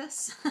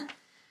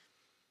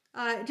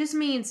just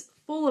means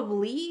full of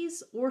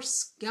lees or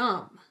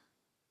scum.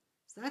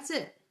 So that's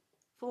it.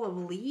 Full of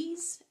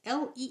lees,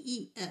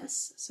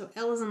 L-E-E-S. So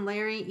L is in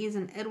Larry, E is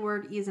in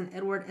Edward, E is in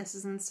Edward, S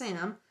is in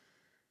Sam.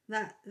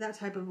 That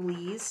type of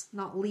lees,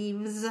 not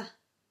leaves,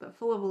 but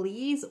full of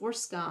lees or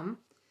scum.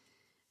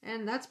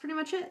 And that's pretty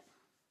much it.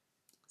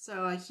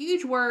 So a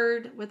huge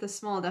word with a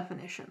small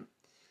definition.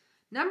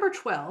 Number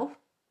 12,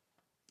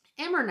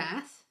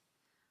 Amyrnath,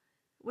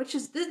 which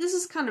is, this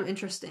is kind of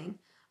interesting.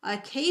 A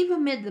cave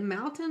amid the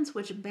mountains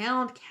which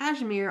bound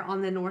Kashmir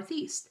on the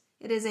northeast.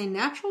 It is a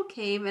natural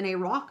cave in a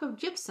rock of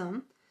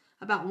gypsum,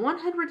 about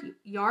 100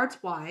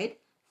 yards wide,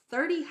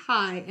 30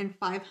 high, and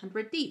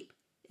 500 deep.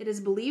 It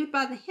is believed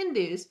by the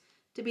Hindus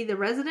to be the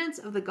residence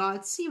of the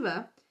god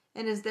Shiva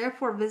and is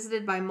therefore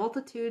visited by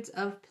multitudes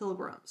of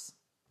pilgrims.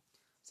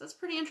 So that's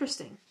pretty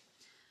interesting.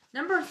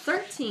 Number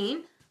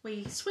 13,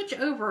 we switch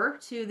over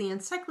to the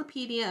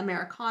Encyclopedia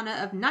Americana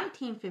of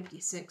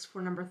 1956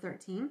 for number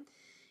 13.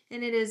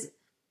 And it is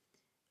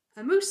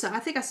Amusa. I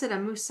think I said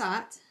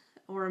Amusat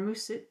or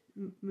Amusit,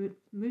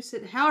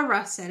 however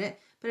I said it.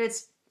 But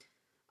it's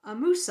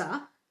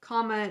Amusa,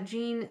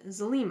 Jean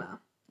Zelima,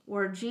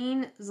 or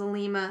Jean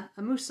Zelima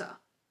Amusa.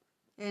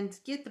 And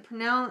to get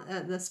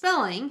the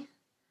spelling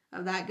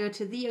of that, go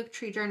to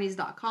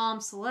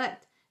theoaktreejourneys.com,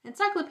 select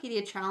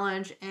Encyclopedia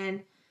Challenge,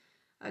 and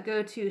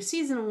go to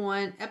Season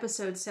 1,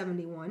 Episode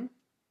 71.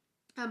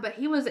 But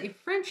he was a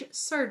French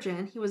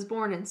surgeon. He was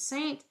born in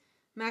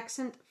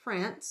Saint-Maxent,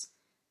 France,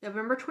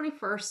 November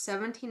 21st,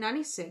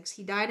 1796.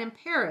 He died in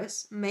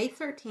Paris, May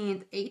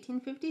 13th,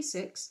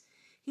 1856.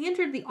 He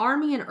entered the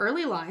army in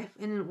early life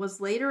and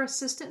was later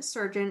assistant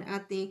surgeon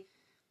at the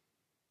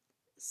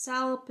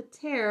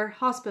Salpêtrière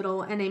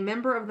Hospital and a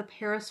member of the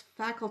Paris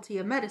Faculty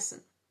of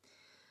Medicine.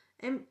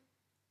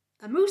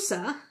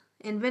 Amusa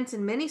invented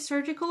many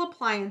surgical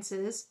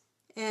appliances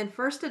and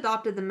first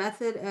adopted the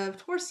method of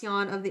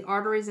torsion of the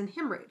arteries and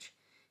hemorrhage.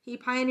 He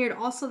pioneered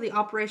also the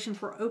operation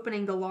for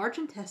opening the large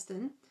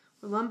intestine,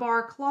 or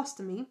lumbar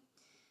colostomy,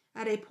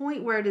 at a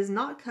point where it is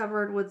not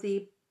covered with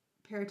the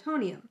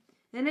peritoneum.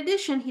 In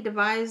addition, he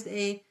devised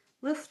a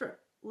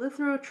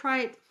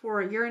lithotrite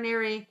for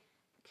urinary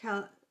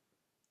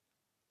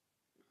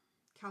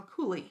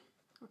calculi.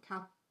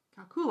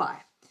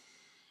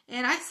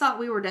 And I thought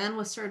we were done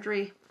with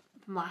surgery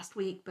from last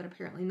week, but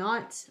apparently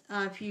not.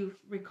 If you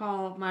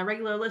recall, my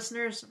regular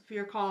listeners, if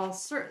you recall,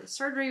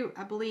 surgery,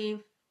 I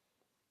believe,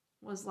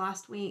 was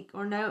last week.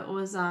 Or no, it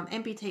was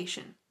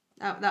amputation.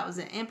 That was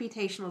it.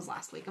 Amputation was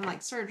last week. I'm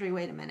like, surgery,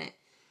 wait a minute.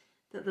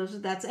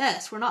 That's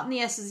S. We're not in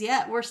the S's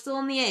yet. We're still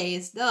in the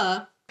A's.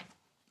 Duh.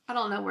 I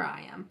don't know where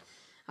I am.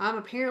 I'm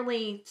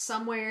apparently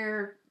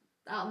somewhere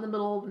out in the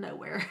middle of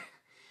nowhere.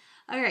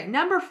 Alright,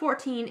 number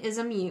 14 is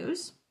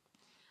amuse.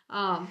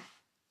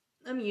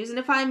 Amuse, and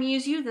if I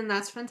amuse you, then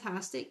that's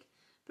fantastic.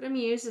 But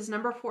amuse is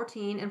number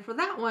 14, and for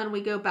that one, we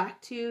go back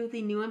to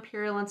the New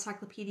Imperial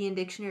Encyclopedia and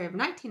Dictionary of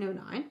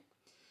 1909.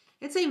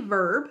 It's a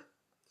verb.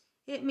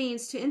 It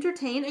means to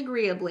entertain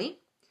agreeably,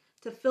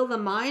 to fill the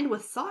mind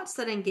with thoughts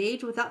that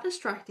engage without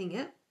distracting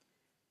it.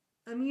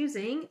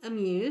 Amusing,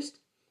 amused,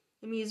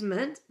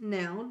 amusement,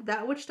 noun,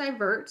 that which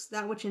diverts,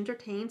 that which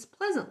entertains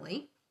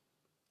pleasantly.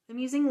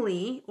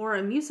 Amusingly or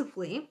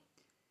amusively,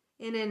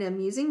 in an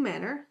amusing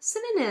manner.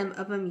 Synonym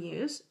of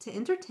amuse, to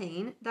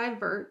entertain,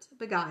 divert,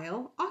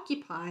 beguile,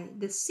 occupy,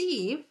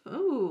 deceive.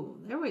 Oh,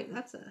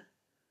 that's a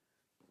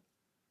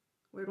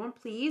weird one.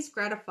 Please,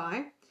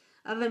 gratify.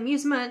 Of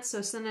amusement,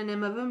 so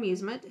synonym of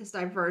amusement is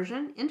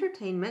diversion,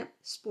 entertainment,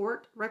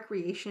 sport,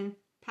 recreation,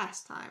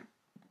 pastime.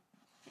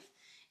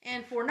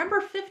 And for number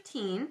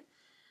 15,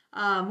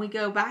 we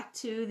go back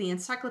to the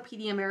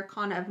Encyclopedia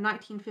Americana of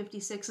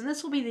 1956, and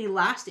this will be the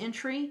last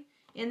entry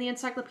in the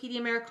Encyclopedia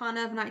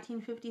Americana of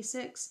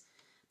 1956,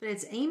 but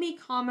it's Amy,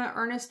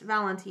 Ernest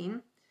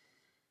Valentine,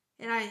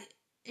 and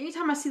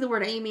anytime I see the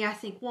word Amy, I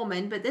think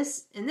woman, but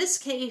in this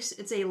case,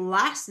 it's a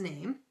last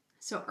name,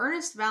 so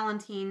Ernest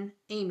Valentine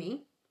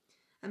Amy,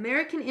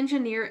 American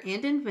engineer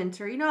and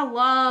inventor. You know, I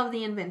love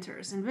the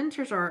inventors.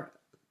 Inventors are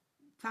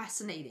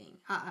fascinating,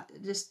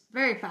 just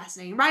very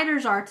fascinating.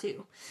 Writers are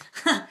too.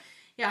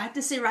 Yeah, I have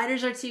to say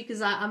writers are too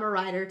because I'm a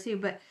writer too,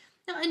 but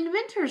no,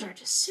 inventors are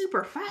just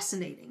super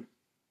fascinating.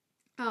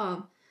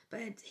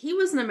 But he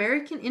was an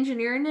American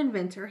engineer and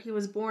inventor. He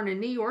was born in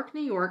New York,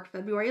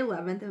 February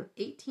 11th of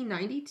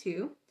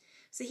 1892.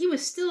 So he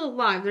was still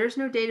alive. There's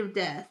no date of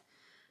death.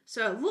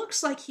 So it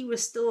looks like he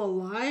was still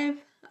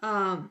alive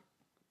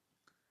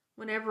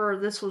whenever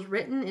this was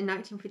written in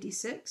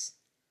 1956,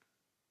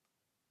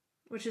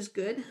 which is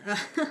good.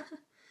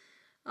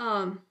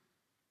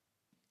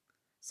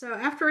 So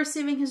after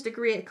receiving his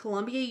degree at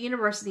Columbia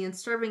University and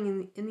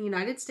serving in the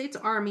United States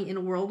Army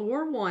in World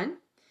War I,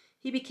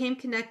 he became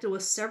connected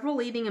with several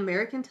leading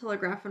American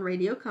telegraph and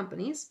radio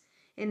companies.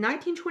 In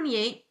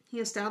 1928, he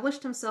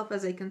established himself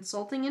as a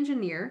consulting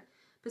engineer,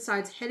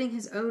 besides heading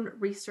his own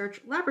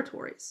research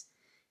laboratories.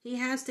 He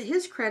has, to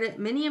his credit,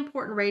 many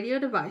important radio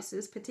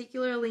devices,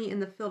 particularly in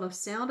the field of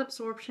sound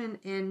absorption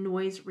and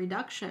noise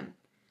reduction.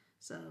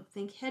 So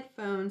think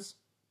headphones.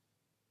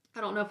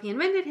 I don't know if he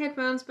invented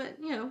headphones, but,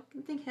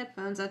 think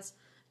headphones. That's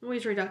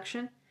noise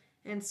reduction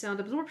and sound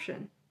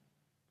absorption.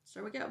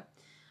 So there we go.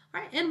 All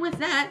right, and with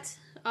that,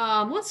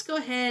 let's go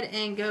ahead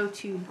and go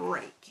to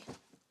break.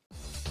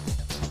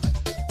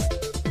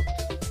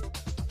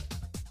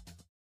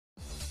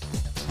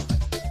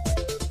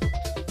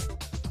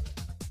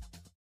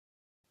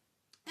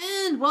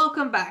 And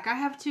welcome back. I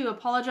have to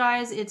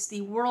apologize. It's the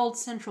World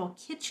Central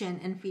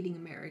Kitchen and Feeding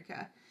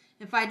America.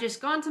 If I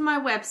just gone to my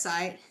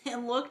website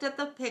and looked at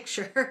the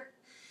picture,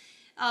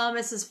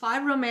 It says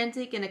 5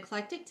 romantic and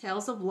eclectic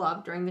tales of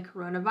love during the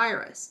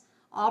coronavirus.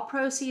 All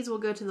proceeds will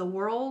go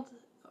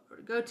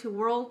to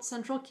World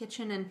Central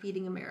Kitchen and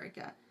Feeding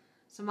America.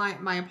 So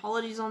my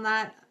apologies on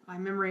that. My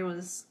memory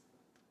was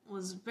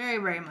very,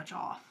 very much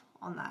off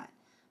on that.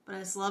 But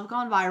it's Love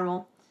Gone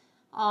Viral.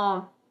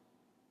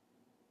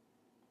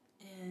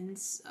 And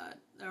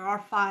there are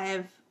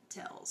 5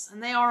 tales.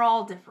 And they are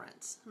all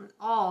different.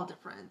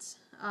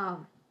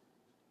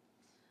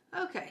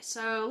 Okay,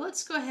 so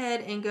let's go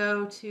ahead and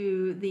go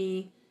to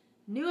the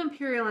New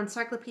Imperial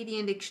Encyclopedia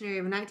and Dictionary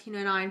of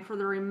 1909 for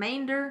the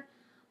remainder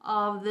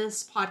of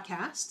this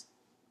podcast.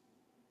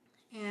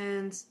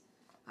 And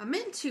I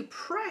meant to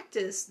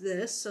practice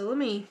this, so let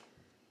me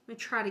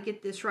try to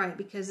get this right,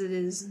 because it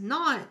is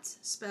not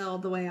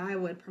spelled the way I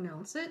would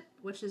pronounce it,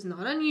 which is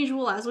not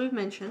unusual, as we've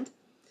mentioned.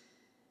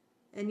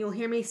 And you'll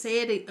hear me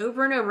say it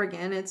over and over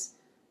again. It's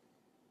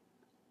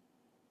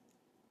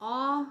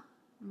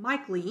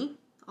Amykli,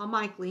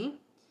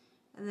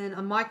 and then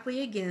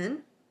Amykli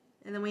again,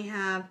 and then we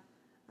have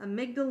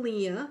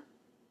amygdalii,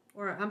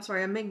 or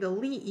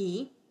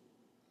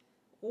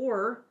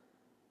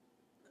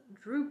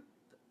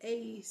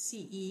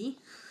drupace,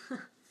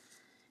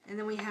 and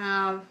then we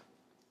have,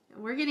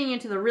 we're getting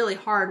into the really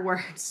hard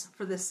words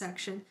for this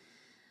section,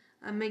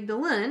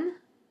 amygdalin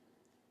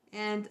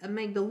and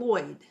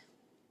amygdaloid.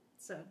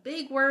 So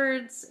big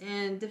words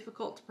and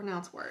difficult to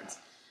pronounce words.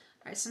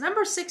 All right, so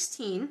number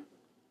 16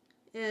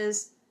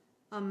 is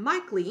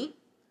Amykli,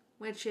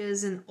 which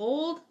is an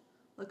old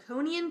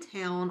Laconian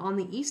town on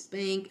the east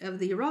bank of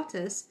the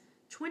Eurotas,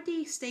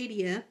 20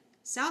 stadia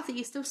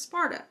southeast of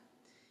Sparta,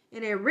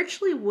 in a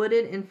richly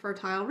wooded and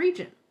fertile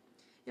region.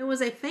 It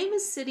was a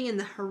famous city in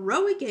the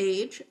heroic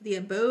age, the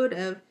abode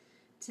of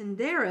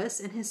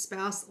Tyndarus and his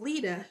spouse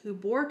Leda, who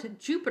bore to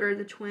Jupiter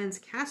the twins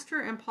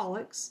Castor and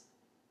Pollux,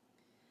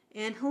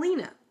 and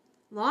Helena.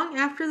 Long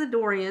after the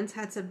Dorians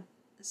had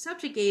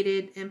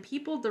subjugated and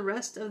peopled the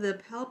rest of the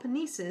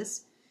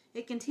Peloponnesus,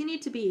 it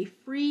continued to be a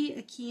free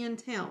Achaean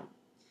town.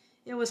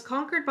 It was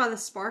conquered by the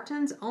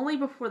Spartans only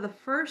before the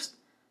First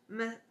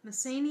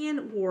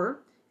Messenian War,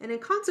 and in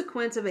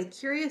consequence of a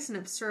curious and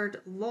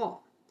absurd law.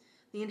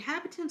 The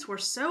inhabitants were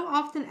so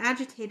often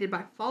agitated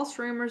by false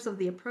rumors of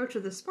the approach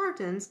of the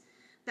Spartans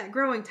that,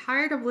 growing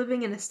tired of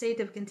living in a state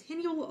of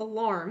continual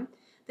alarm,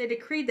 they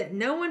decreed that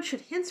no one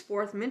should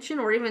henceforth mention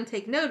or even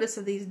take notice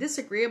of these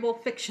disagreeable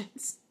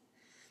fictions.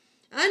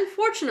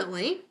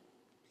 Unfortunately,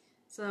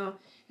 so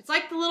it's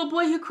like the little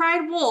boy who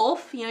cried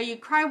wolf. You know, you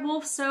cry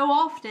wolf so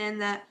often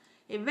that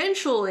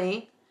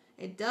eventually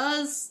it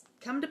does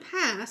come to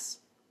pass.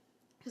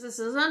 Because this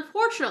is,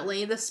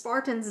 unfortunately, the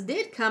Spartans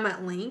did come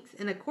at length,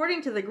 and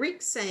according to the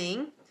Greek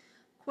saying,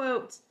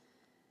 quote,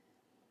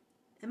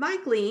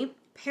 Amykli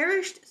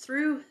perished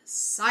through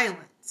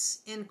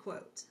silence, end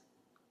quote.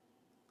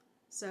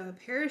 So,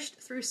 perished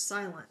through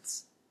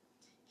silence.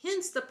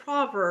 Hence the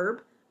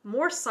proverb,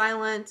 more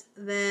silent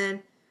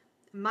than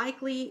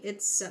Amykli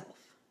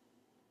itself.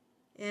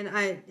 And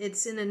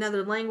it's in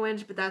another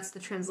language, but that's the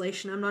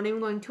translation. I'm not even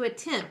going to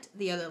attempt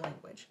the other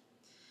language.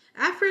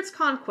 After its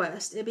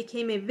conquest, it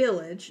became a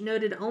village,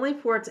 noted only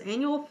for its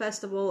annual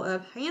festival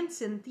of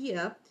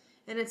Hyacinthia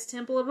and its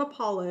temple of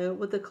Apollo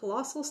with the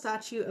colossal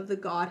statue of the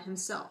god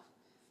himself.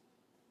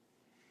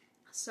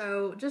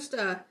 So, just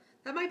that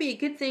might be a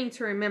good thing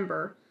to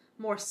remember.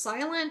 More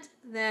silent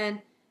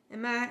than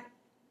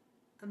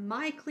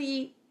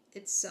Amykli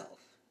itself.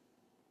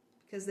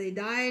 Because they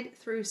died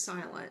through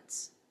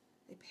silence.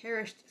 They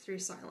perished through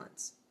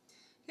silence.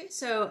 Okay,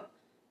 so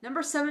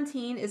number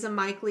 17 is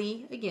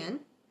Amykli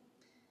again.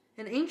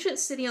 An ancient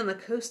city on the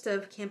coast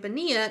of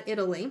Campania,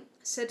 Italy,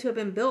 said to have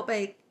been built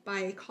by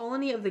a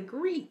colony of the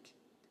Greek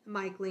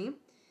Amykli.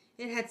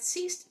 It had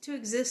ceased to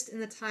exist in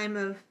the time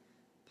of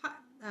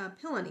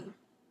Pliny.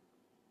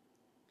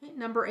 Okay,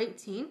 number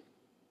 18. And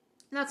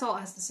that's all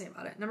it has to say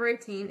about it. Number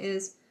 18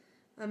 is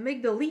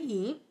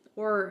amygdalii,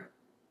 or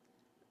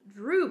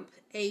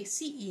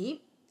drupace.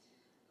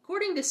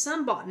 According to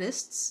some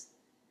botanists,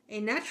 a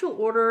natural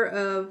order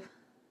of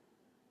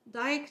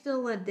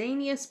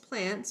dictylodaneous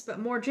plants, but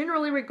more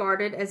generally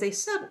regarded as a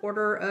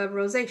suborder of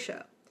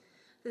Rosacea.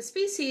 The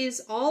species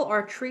all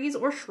are trees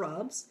or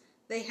shrubs.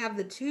 They have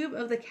the tube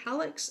of the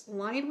calyx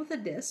lined with a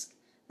disc,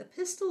 the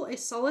pistil a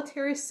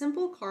solitary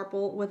simple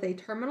carpel with a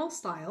terminal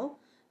style,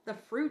 the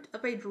fruit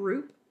of a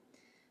drupe.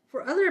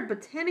 For other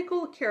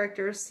botanical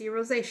characters, see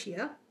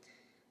Rosacea.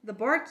 The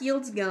bark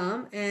yields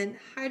gum, and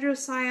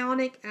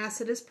hydrocyanic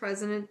acid is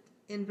present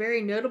in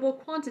very notable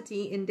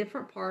quantity in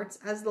different parts,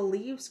 as the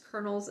leaves,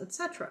 kernels,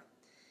 etc.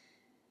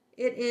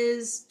 They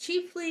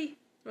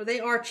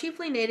are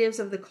chiefly natives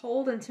of the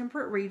cold and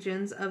temperate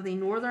regions of the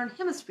northern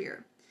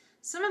hemisphere.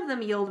 Some of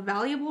them yield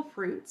valuable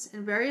fruits,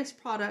 and various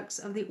products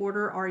of the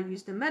order are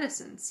used in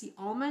medicine. See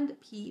almond,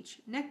 peach,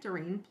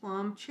 nectarine,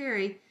 plum,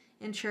 cherry,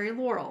 and cherry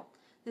laurel.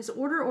 This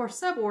order or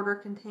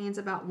suborder contains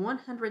about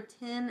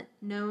 110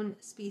 known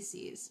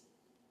species.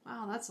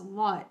 Wow, that's a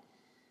lot.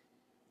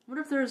 What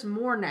if there's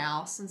more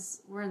now,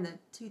 since we're in the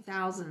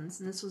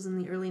 2000s and this was in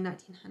the early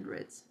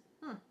 1900s?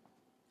 I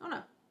don't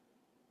know.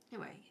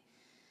 Anyway,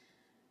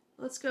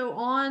 Let's go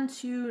on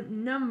to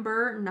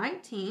number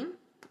 19,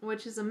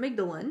 which is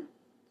amygdalin.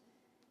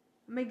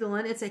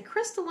 Amygdalin, it's a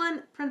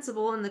crystalline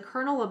principle in the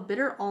kernel of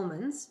bitter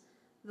almonds,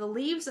 the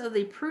leaves of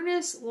the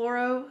Prunus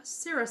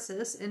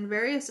laurocerasus, and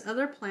various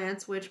other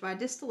plants which by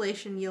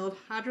distillation yield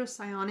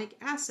hydrocyanic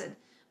acid.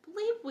 I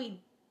believe we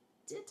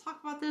did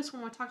talk about this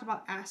when we talked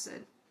about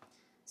acid.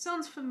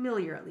 Sounds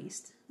familiar, at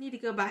least. Need to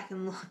go back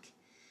and look.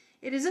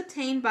 It is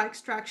obtained by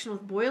extraction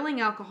with boiling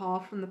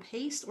alcohol from the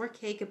paste or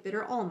cake of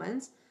bitter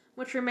almonds,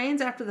 which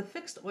remains after the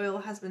fixed oil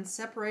has been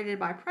separated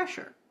by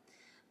pressure.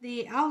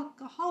 The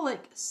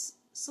alcoholic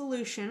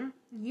solution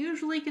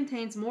usually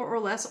contains more or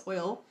less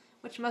oil,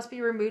 which must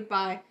be removed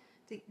by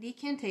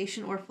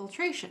decantation or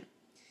filtration.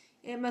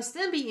 It must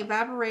then be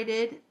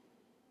evaporated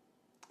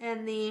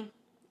and the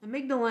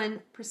amygdalin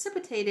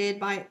precipitated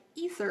by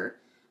ether,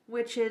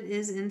 which it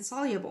is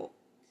insoluble.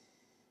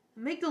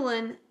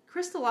 Amygdalin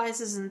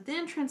crystallizes in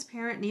thin,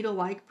 transparent,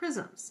 needle-like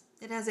prisms.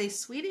 It has a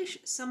sweetish,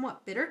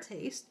 somewhat bitter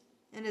taste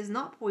and is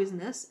not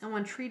poisonous, and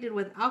when treated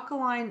with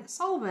alkaline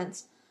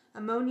solvents,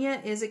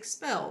 ammonia is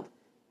expelled,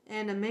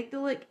 and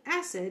amygdalic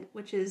acid,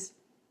 which is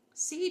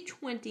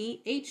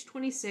C20,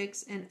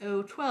 H26, and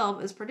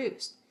O12, is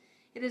produced.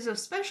 It is of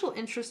special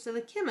interest to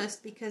the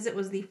chemist because it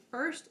was the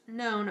first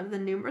known of the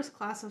numerous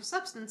class of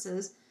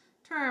substances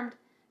termed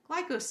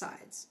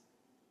glycosides.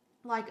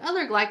 Like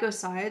other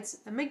glycosides,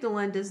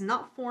 amygdalin does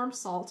not form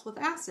salts with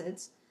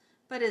acids,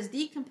 but is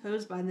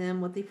decomposed by them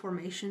with the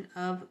formation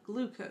of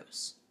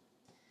glucose.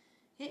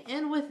 Okay,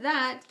 and with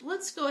that,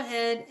 let's go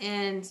ahead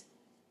and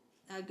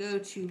go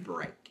to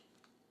break.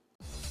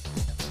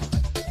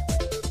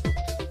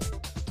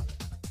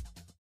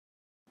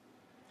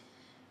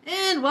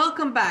 And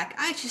welcome back.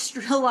 I just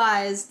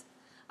realized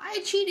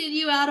I cheated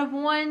you out of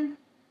one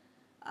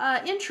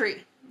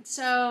entry.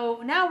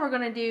 So now we're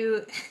going to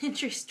do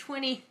entries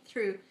 20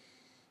 through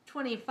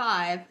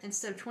 25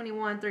 instead of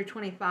 21 through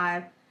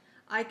 25.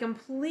 I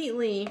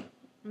completely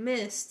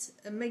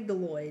missed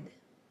amygdaloid.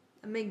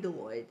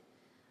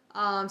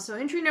 So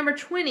entry number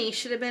 20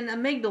 should have been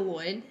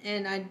amygdaloid,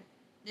 and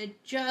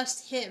it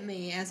just hit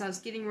me as I was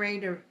getting ready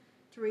to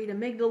read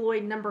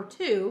amygdaloid number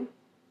 2.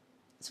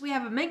 So we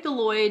have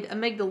amygdaloid,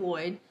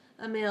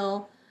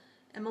 amyl,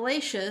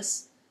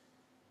 amylaceous,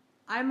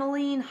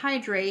 amylene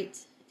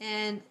hydrate,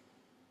 and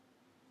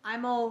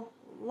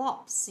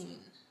amylopsine.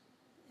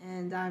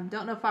 And I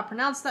don't know if I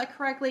pronounced that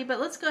correctly, but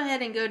let's go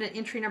ahead and go to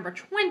entry number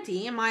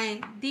 20, and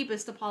my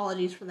deepest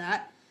apologies for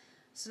that.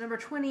 So number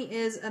 20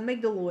 is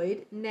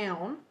amygdaloid,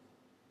 noun,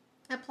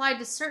 applied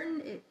to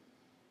certain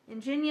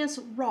igneous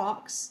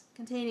rocks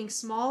containing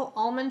small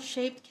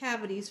almond-shaped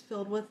cavities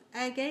filled with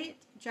agate,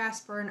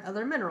 jasper, and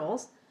other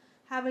minerals,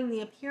 having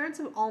the appearance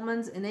of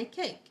almonds in a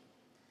cake.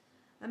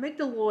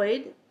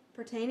 Amygdaloid,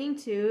 pertaining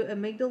to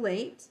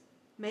amygdalate,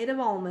 made of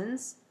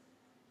almonds.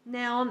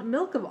 Noun,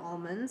 milk of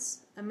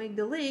almonds.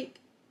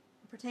 Amygdalic,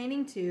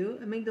 pertaining to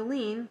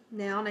amygdaline.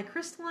 Noun, a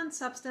crystalline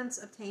substance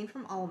obtained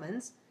from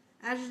almonds.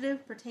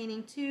 Adjective,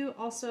 pertaining to,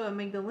 also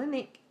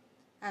amygdalinic.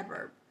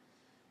 Adverb.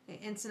 Okay,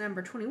 and so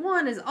number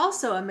 21 is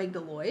also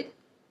amygdaloid.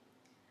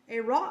 A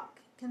rock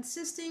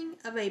consisting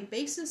of a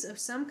basis of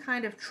some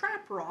kind of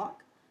trap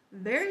rock,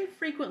 very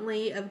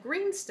frequently of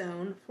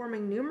greenstone,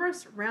 forming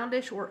numerous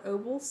roundish or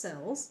oval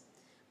cells,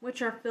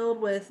 which are filled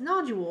with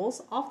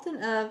nodules,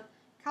 often of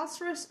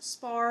calcareous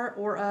spar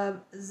or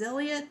of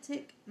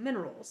zeolitic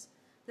minerals.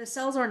 The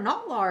cells are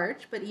not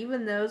large, but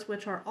even those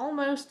which are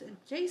almost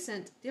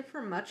adjacent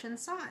differ much in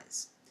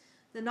size.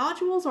 The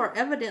nodules are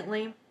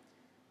evidently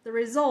the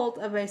result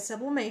of a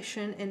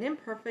sublimation and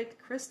imperfect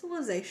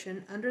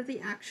crystallization under the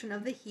action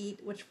of the heat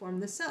which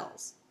formed the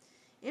cells.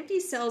 Empty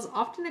cells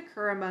often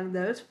occur among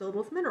those filled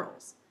with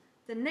minerals.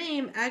 The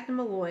name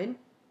amygdaloid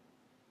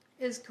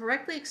is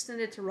correctly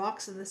extended to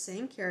rocks of the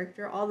same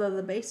character, although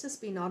the basis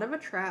be not of a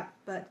trap,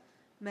 but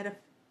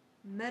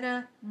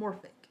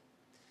metamorphic.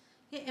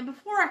 Okay, and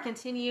before I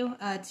continue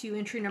to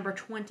entry number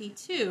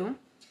 22,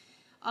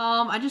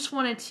 I just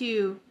wanted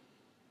to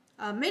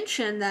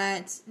mention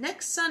that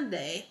next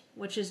Sunday,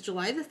 which is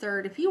July the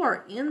 3rd, if you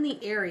are in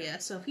the area,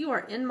 so if you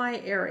are in my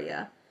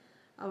area,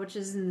 which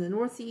is in the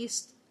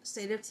northeast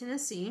state of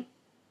Tennessee,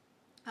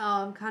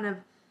 kind of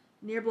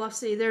near Bluff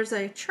City, there's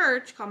a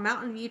church called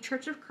Mountain View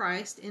Church of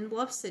Christ in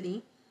Bluff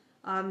City,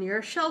 near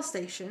a Shell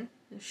station,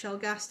 a Shell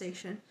gas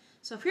station.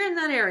 So if you're in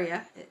that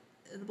area,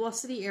 the Bluff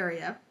City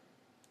area,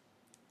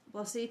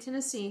 Bluff City,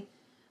 Tennessee,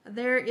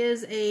 there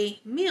is a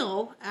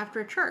meal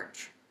after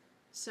church.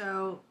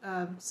 So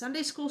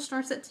Sunday school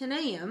starts at 10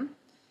 a.m.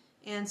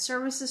 and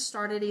services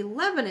start at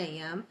 11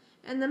 a.m.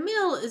 and the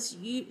meal is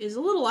a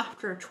little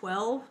after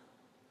 12.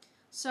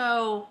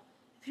 So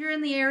if you're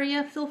in the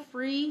area, feel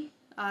free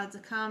to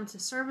come to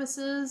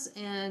services,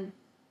 and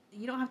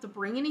you don't have to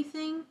bring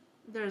anything.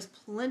 There's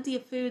plenty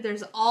of food.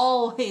 There's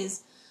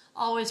always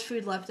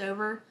food left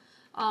over.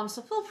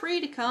 So feel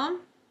free to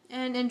come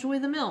and enjoy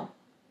the meal.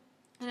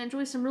 And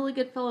enjoy some really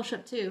good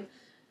fellowship too.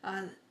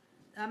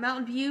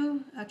 Mountain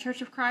View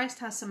Church of Christ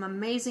has some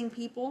amazing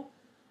people.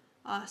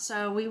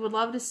 So we would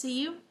love to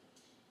see you.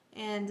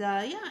 And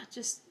yeah,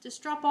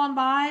 just drop on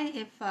by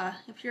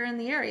if you're in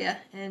the area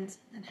and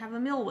have a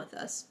meal with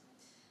us.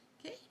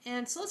 Okay,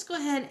 and so let's go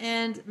ahead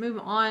and move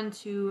on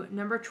to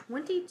number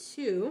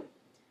 22,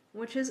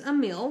 which is a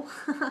meal.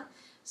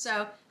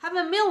 So have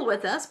a meal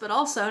with us, but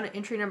also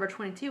entry number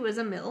 22 is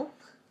a meal,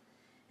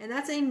 and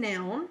that's a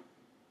noun,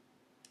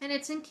 and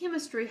it's in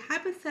chemistry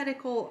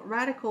hypothetical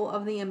radical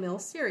of the amyl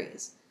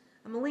series.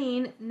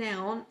 Amylene,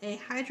 noun, a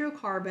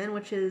hydrocarbon,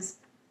 which is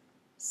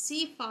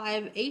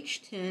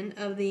C5H10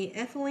 of the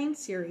ethylene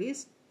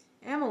series.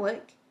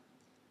 Amylic,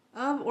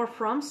 of or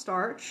from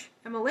starch.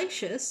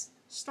 Amylaceous,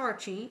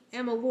 starchy.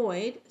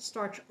 Amyloid,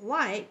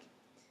 starch-like.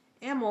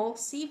 Amyl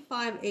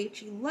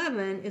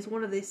C5H11 is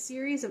one of the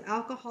series of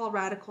alcohol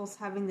radicals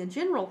having the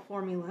general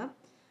formula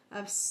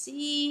of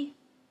CnH2n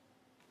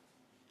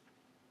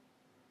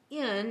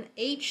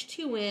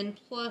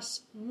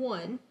plus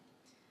 1.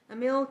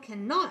 Amyl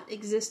cannot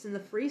exist in the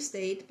free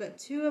state, but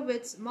two of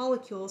its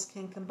molecules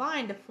can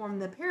combine to form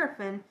the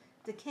paraffin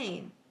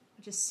decane,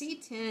 which is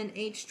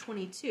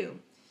C10H22,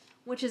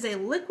 which is a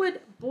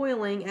liquid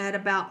boiling at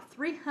about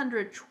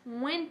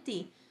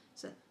 320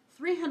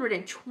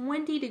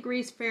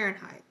 degrees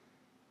Fahrenheit.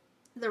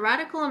 The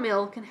radical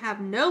amyl can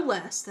have no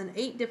less than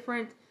 8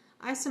 different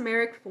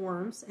isomeric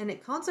forms, and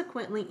it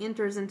consequently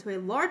enters into a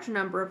large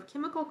number of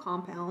chemical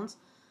compounds,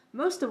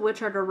 most of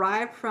which are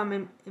derived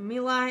from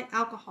amyl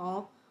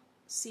alcohol,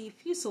 C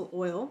fusel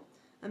oil.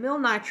 Amyl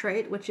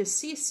nitrate, which is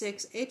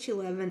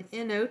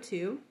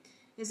C6H11NO2,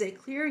 is a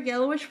clear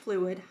yellowish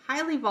fluid,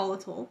 highly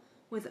volatile,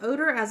 with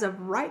odor as of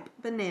ripe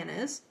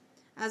bananas.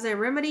 As a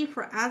remedy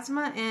for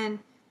asthma and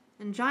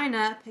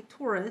angina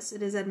pectoris,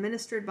 it is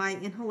administered by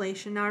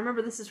inhalation. Now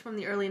remember, this is from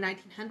the early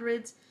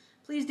 1900s.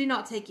 Please do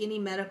not take any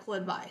medical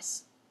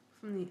advice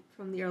from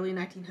the early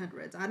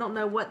 1900s. I don't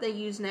know what they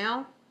use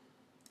now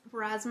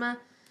for asthma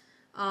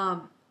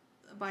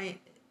by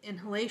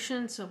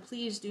inhalation, so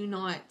please do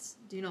not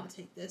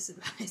take this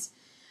advice.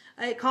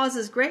 It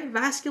causes great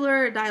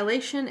vascular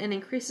dilation and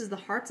increases the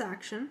heart's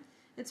action.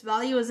 Its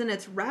value is in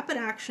its rapid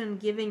action,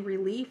 giving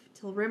relief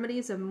till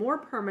remedies of more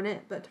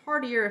permanent but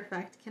tardier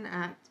effect can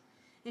act.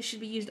 It should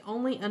be used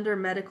only under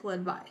medical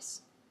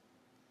advice.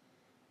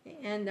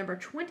 And number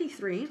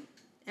 23,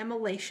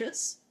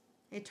 amylaceous,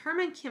 a term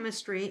in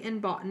chemistry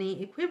and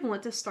botany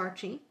equivalent to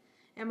starchy.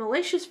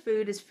 Amylaceous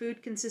food is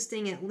food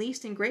consisting at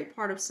least in great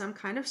part of some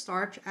kind of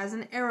starch, as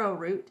an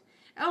arrowroot.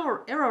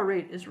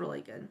 Arrowroot is really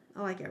good.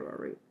 I like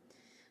arrowroot.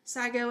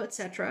 Sago,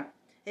 etc.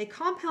 A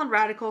compound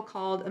radical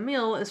called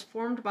amyl is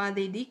formed by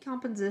the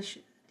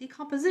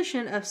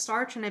decomposition of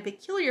starch in a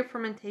peculiar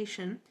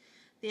fermentation,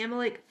 the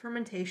amylic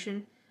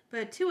fermentation,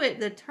 but to it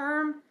the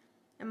term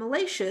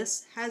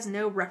amylaceous has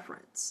no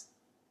reference.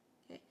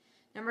 Okay.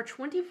 Number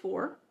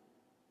 24,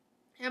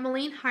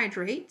 amylene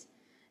hydrate,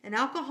 an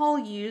alcohol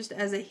used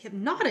as a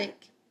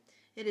hypnotic.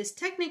 It is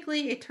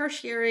technically a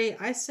tertiary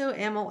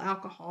isoamyl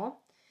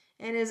alcohol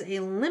and is a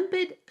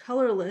limpid,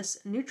 colorless,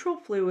 neutral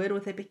fluid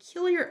with a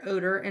peculiar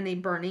odor and a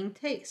burning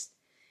taste.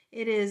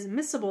 It is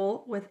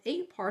miscible with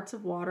 8 parts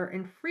of water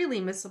and freely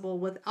miscible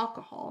with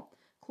alcohol,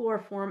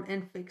 chloroform,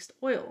 and fixed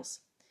oils.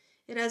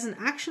 It has an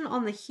action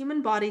on the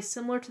human body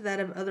similar to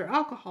that of other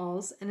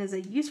alcohols and is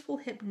a useful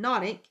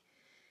hypnotic.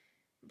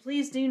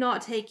 Please do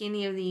not take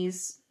any of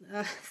these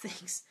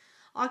things.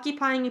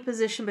 Occupying a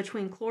position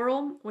between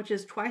chloral, which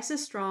is twice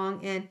as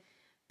strong, and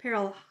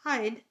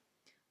peraldehyde,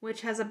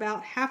 which has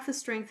about half the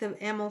strength of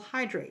amyl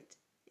hydrate.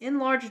 In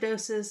large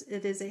doses,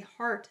 it is a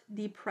heart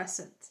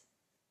depressant.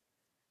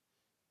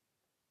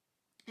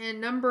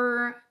 And let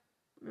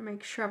me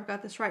make sure I've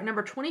got this right,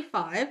 number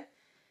 25.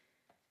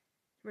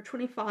 Number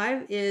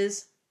 25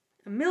 is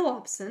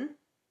amylopsin.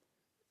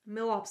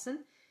 Amylopsin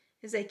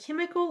is a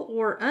chemical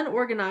or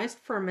unorganized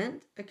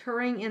ferment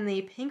occurring in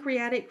the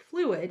pancreatic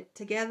fluid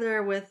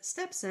together with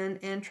stepsin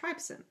and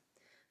trypsin.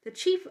 The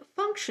chief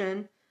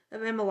function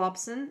of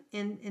amylopsin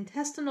in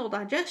intestinal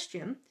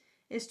digestion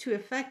is to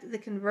effect the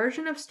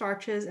conversion of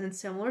starches and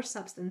similar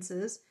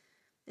substances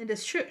into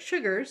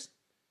sugars.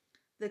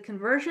 The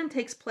conversion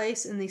takes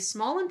place in the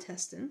small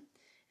intestine.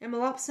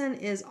 Amylopsin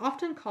is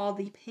often called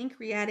the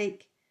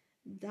pancreatic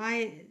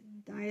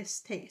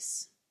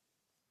diastase.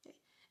 Okay.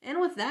 And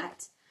with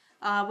that,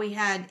 we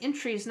had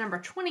entries number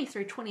 20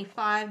 through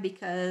 25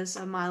 because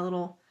of my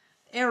little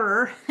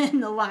error in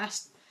the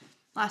last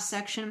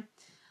section.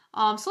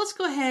 So let's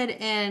go ahead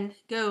and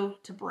go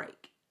to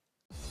break.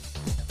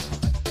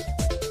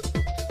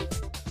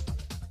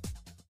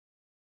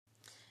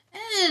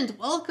 And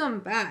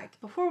welcome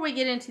back. Before we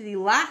get into the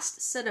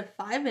last set of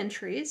 5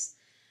 entries,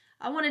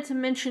 I wanted to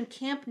mention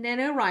Camp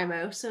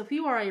NaNoWriMo. So if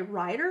you are a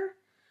writer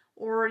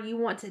or you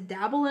want to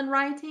dabble in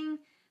writing,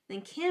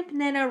 then Camp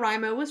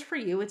NaNoWriMo is for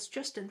you. It's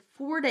just in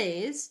 4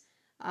 days,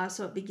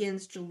 so it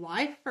begins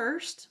July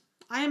 1st.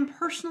 I am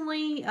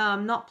personally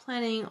not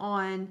planning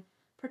on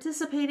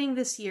participating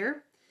this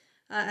year,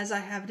 as I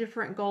have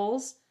different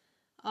goals,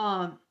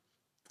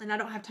 and I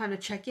don't have time to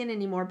check in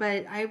anymore,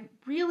 but I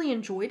really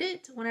enjoyed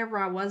it whenever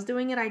I was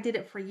doing it. I did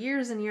it for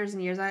years and years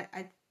and years.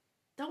 I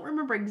don't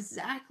remember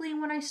exactly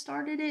when I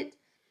started it.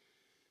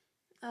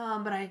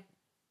 but I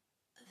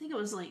think it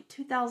was like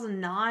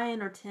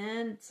 2009 or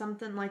 10,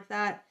 something like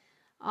that.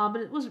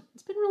 But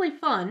it's been really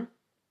fun.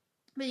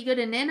 But you go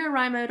to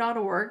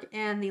NaNoWriMo.org,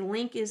 and the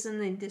link is in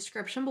the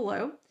description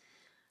below.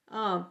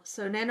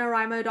 So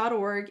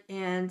NaNoWriMo.org,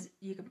 and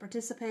you can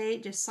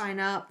participate, just sign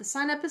up. The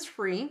sign up is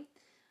free.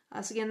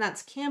 So again,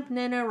 that's Camp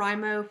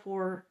NaNoWriMo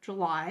for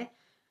July.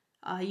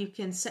 You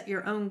can set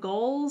your own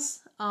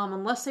goals,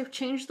 unless they've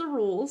changed the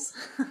rules.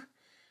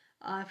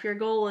 If your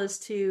goal is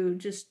to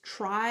just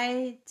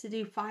try to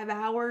do 5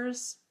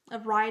 hours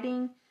of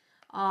writing,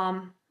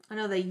 I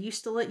know they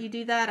used to let you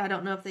do that. I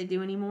don't know if they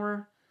do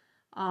anymore.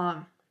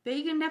 But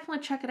you can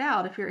definitely check it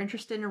out if you're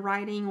interested in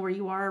writing or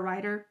you are a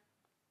writer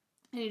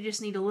and you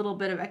just need a little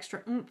bit of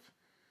extra oomph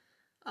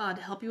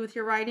to help you with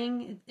your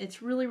writing.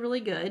 It's really, really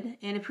good.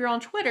 And if you're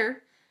on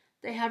Twitter,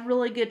 they have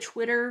really good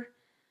Twitter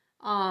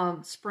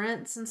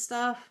sprints and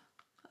stuff.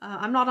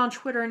 I'm not on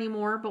Twitter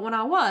anymore, but when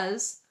I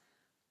was,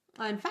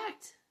 in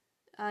fact,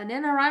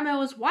 NaNoWriMo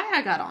was why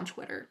I got on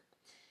Twitter.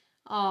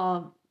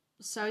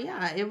 So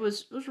yeah, it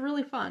was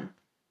really fun.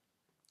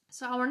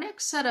 So our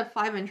next set of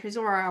 5 entries,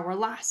 or our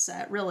last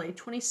set, really,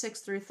 26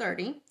 through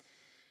 30,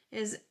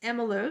 is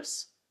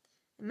Amelos,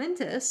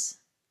 Mentis,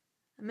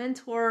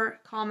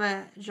 Mentor,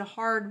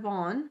 Jahard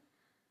Vaughn,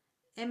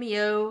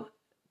 Emio,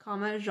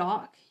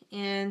 Jacques,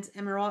 and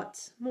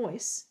AMRITSAR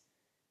MOISE.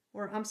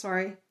 Or, I'm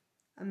sorry,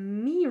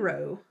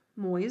 AMYRAUT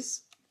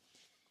MOISE.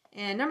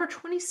 And number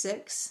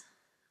 26,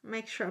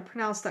 make sure I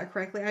pronounce that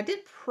correctly. I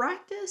did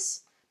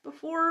practice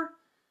before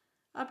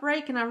a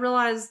break, and I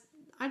realized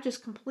I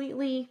just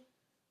completely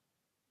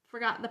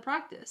forgot the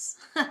practice.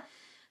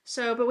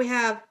 But we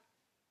have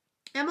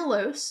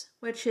amylose,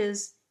 which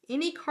is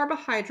any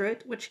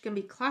carbohydrate which can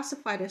be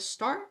classified as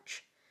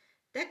starch,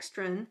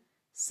 dextrin,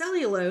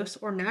 cellulose,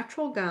 or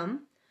natural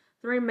gum.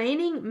 The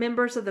remaining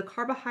members of the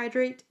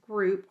carbohydrate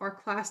group are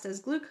classed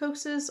as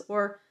glucoses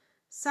or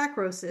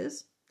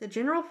saccharoses. The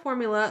general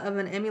formula of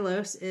an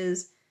amylose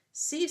is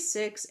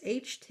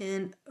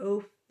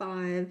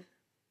C6H10O5,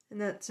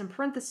 and that's in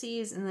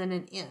parentheses and then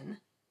an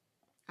N.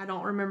 I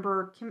don't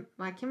remember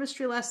my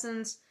chemistry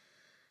lessons.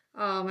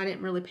 I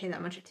didn't really pay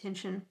that much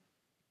attention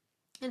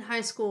in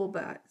high school,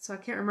 so I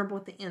can't remember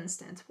what the N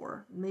stands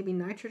for. Maybe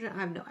nitrogen? I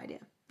have no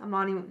idea.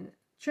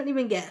 Shouldn't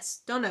even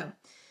guess. Don't know.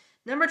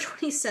 Number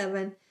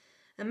 27,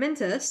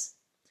 Amyntas,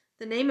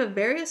 the name of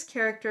various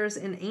characters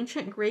in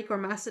ancient Greek or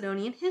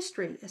Macedonian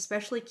history,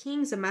 especially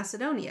kings of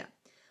Macedonia.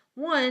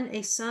 One,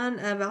 a son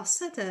of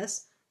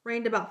Alcetus,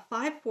 reigned about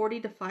 540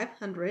 to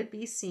 500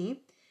 BC,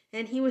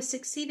 and he was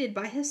succeeded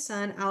by his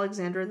son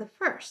Alexander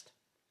I.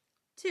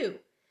 2.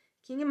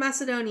 King of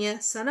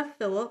Macedonia, son of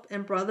Philip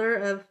and brother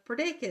of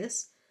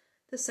Perdiccas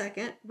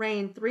II,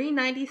 reigned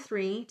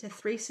 393 to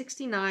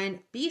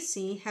 369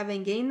 BC,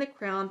 having gained the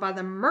crown by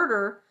the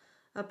murder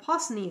of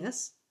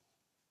Pausanias.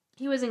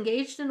 He was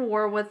engaged in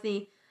war with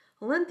the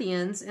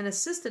Olynthians and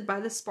assisted by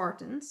the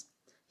Spartans.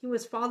 He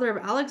was father of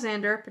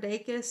Alexander,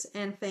 Perdiccas,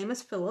 and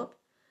famous Philip.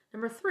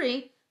 Number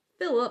 3.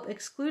 Philip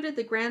excluded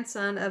the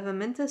grandson of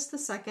Amyntas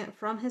II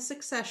from his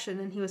succession,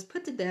 and he was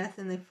put to death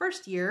in the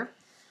first year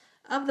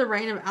of the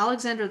reign of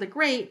Alexander the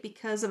Great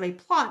because of a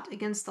plot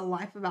against the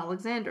life of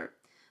Alexander.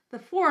 The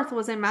 4th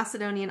was a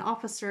Macedonian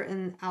officer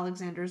in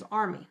Alexander's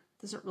army.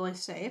 Doesn't really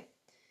say.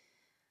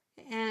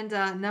 And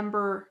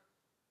number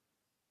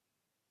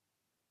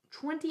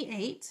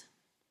 28,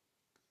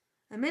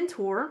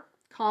 Amyntor,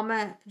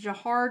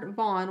 Jahard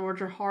Vaughn, or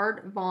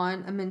Jahard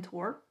Vaughn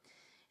Amyntor.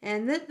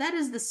 And that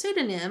is the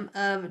pseudonym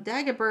of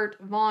Dagobert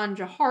von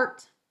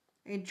Jahart,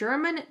 a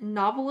German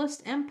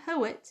novelist and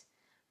poet,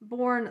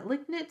 born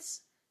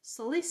Liegnitz,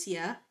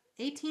 Silesia,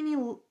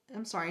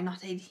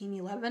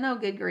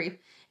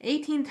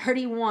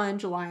 1831,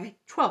 July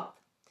 12th.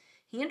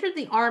 He entered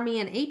the army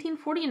in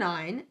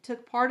 1849,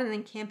 took part in the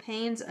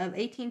campaigns of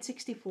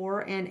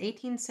 1864 and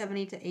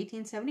 1870 to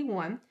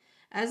 1871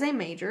 as a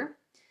major,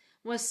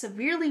 was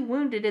severely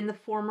wounded in the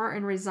former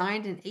and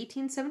resigned in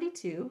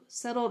 1872,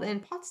 settled in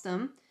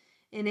Potsdam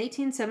in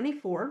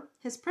 1874.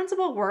 His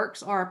principal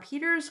works are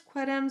Peter's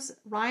Quedam's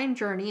Rhine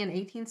Journey in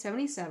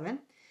 1877,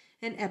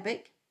 an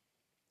epic,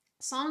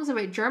 Songs of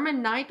a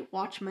German Night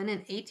Watchman in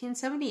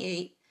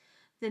 1878,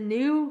 The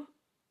New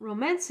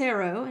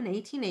Romancero in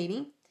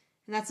 1880,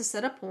 and that's a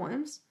set of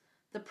poems,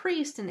 The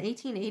Priest in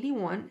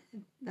 1881,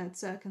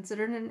 that's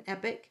considered an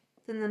epic.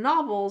 Then the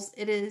novels,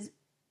 It Is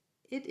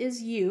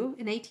You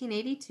in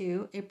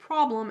 1882, A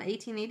Problem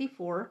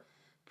 1884,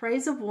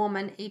 Praise of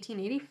Woman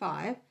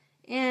 1885,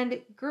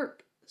 and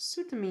Gurk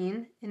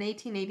Sutamin in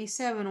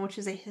 1887, which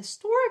is a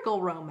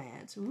historical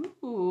romance.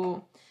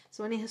 Ooh.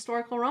 So any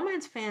historical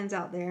romance fans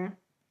out there,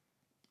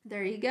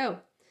 there you go.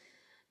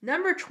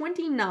 Number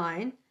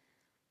 29,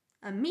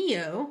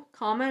 Amio,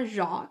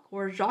 Jacques,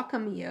 or Jacques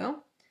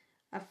Amio,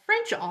 a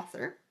French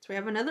author. So we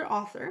have another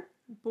author.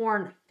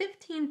 Born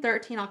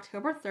 1513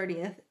 October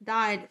 30th,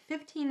 died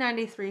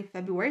 1593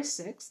 February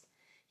 6th.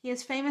 He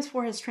is famous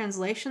for his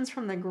translations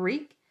from the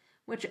Greek,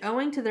 which,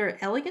 owing to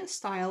their elegant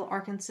style,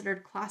 are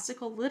considered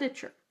classical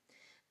literature.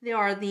 They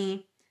are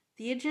the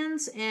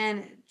Theogons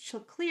and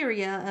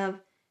Chilcleria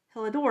of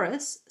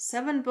Heliodorus,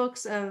 7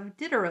 books of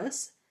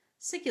Diodorus,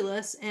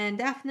 Siculus, and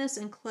Daphnis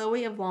and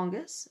Chloe of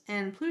Longus,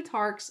 and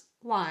Plutarch's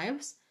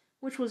Lives,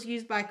 which was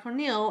used by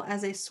Corneille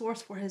as a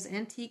source for his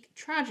antique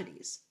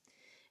tragedies,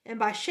 and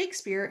by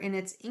Shakespeare in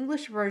its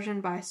English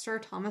version by Sir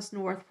Thomas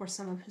North for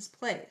some of his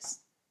plays.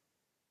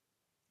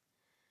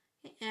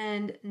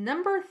 And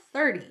number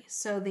 30,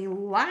 so the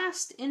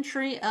last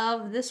entry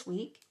of this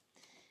week,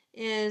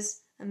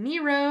 is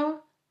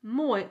AMYRAUT,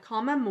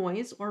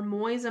 MOISE, or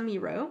MOISE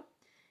AMYRAUT.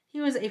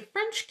 He was a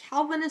French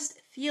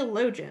Calvinist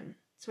theologian.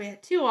 So we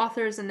had 2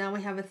 authors, and now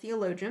we have a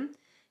theologian.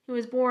 He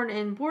was born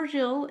in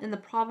Bourgil in the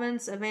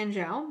province of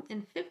Anjou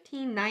in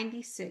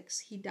 1596.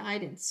 He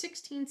died in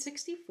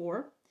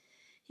 1664.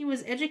 He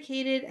was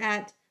educated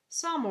at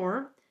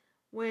Saumur,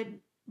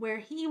 where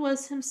he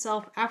was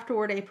himself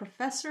afterward a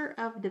professor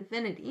of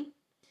divinity.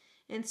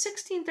 In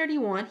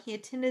 1631, he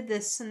attended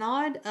the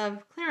Synod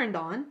of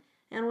Clarendon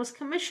and was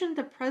commissioned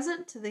to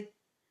present to the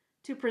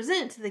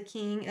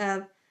king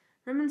of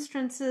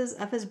remonstrances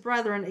of his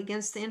brethren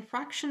against the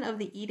infraction of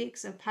the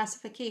edicts of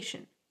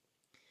pacification.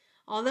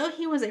 Although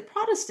he was a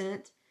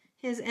Protestant,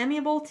 his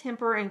amiable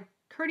temper and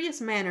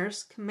courteous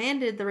manners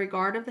commanded the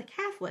regard of the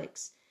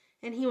Catholics,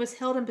 and he was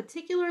held in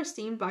particular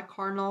esteem by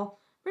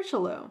Cardinal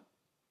Richelieu.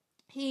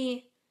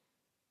 He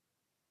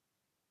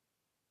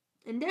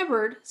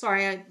endeavored,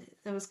 that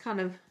was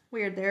kind of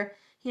weird there,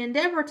 he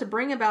endeavored to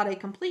bring about a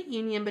complete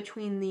union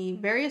between the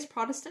various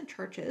Protestant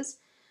churches.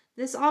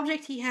 This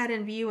object he had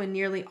in view in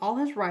nearly all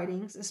his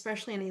writings,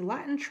 especially in a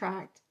Latin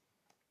tract.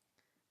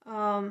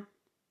 I'm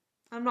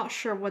not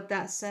sure what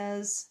that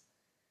says.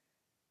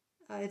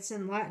 It's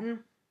in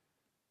Latin.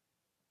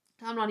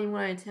 I'm not even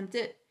going to attempt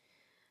it.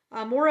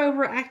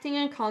 Moreover, acting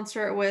in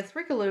concert with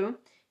Richelieu,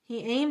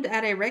 he aimed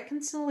at a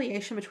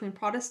reconciliation between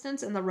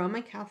Protestants and the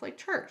Roman Catholic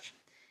Church.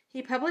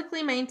 He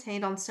publicly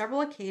maintained on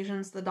several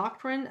occasions the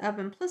doctrine of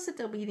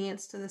implicit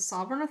obedience to the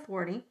sovereign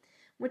authority,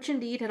 which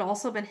indeed had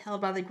also been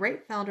held by the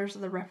great founders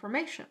of the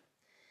Reformation.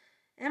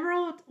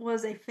 AMRITSAR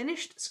was a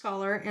finished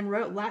scholar and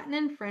wrote Latin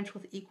and French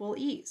with equal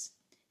ease.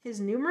 His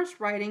numerous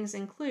writings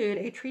include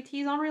a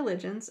treatise on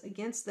religions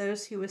against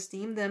those who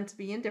esteem them to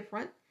be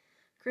indifferent,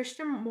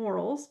 Christian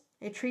morals,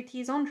 a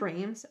treatise on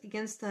dreams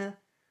against the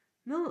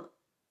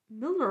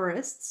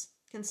Millerists,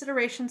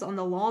 considerations on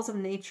the laws of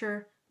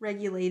nature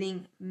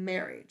regulating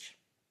marriage.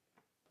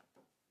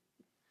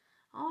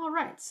 All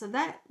right, so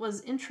that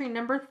was entry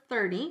number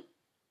 30.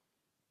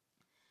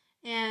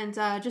 And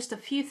just a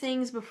few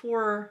things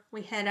before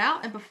we head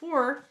out, and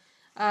before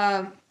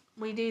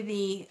we do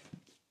the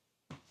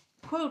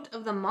quote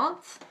of the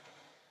month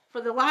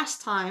for the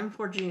last time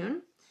for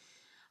June.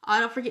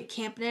 Don't forget,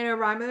 Camp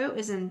NaNoWriMo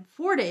is in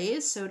 4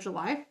 days, so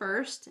July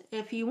 1st.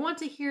 If you want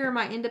to hear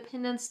my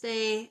Independence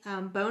Day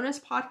bonus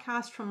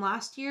podcast from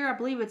last year, I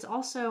believe it's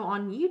also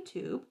on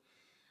YouTube.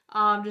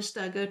 Just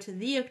go to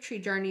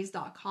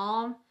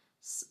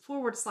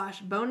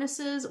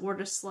theoaktreejourneys.com/bonuses, or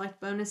just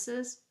select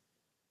bonuses.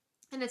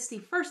 And it's the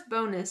first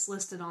bonus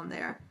listed on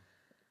there.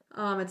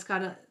 It's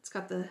got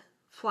the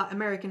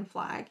American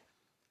flag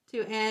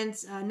too. And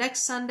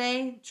next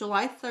Sunday,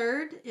 July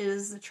 3rd,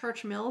 is the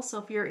church meal. So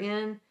if you're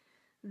in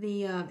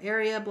the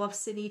area, Bluff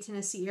City,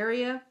 Tennessee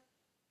area,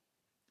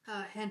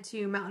 head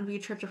to Mountain View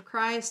Church of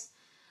Christ.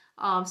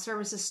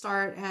 Services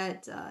start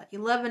at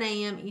 11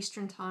 a.m.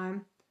 Eastern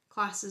Time.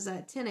 Classes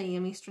at 10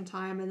 a.m. Eastern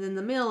Time. And then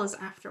the meal is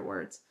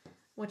afterwards,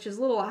 which is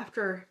a little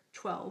after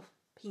 12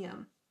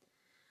 p.m.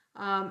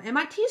 And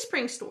my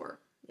Teespring store.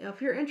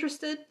 If you're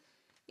interested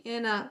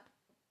in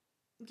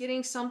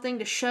getting something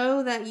to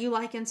show that you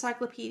like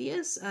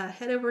encyclopedias,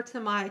 head over to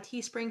my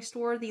Teespring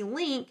store. The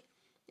link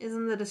is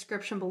in the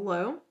description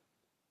below.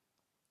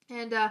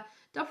 And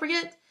don't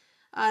forget,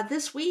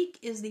 this week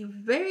is the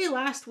very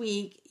last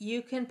week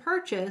you can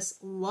purchase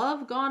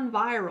Love Gone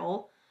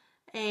Viral,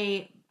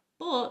 a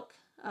book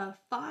of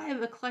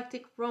 5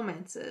 eclectic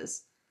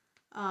romances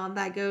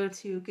that go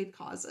to good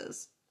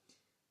causes.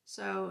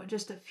 So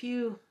just a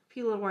few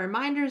little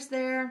reminders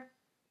there.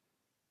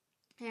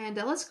 And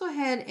let's go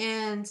ahead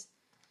and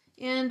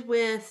end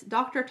with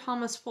Dr.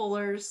 Thomas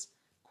Fuller's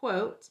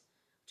quote,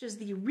 which is,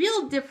 "The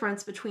real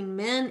difference between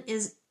men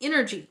is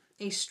energy,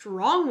 a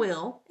strong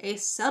will, a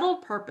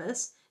settled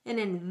purpose, an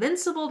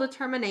invincible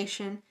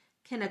determination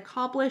can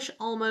accomplish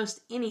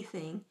almost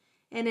anything.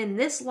 And in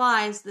this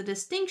lies the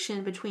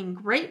distinction between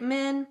great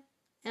men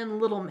and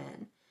little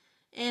men."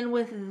 And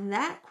with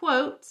that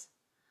quote,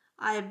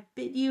 I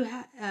bid you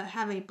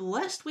have a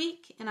blessed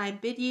week, and I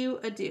bid you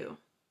adieu.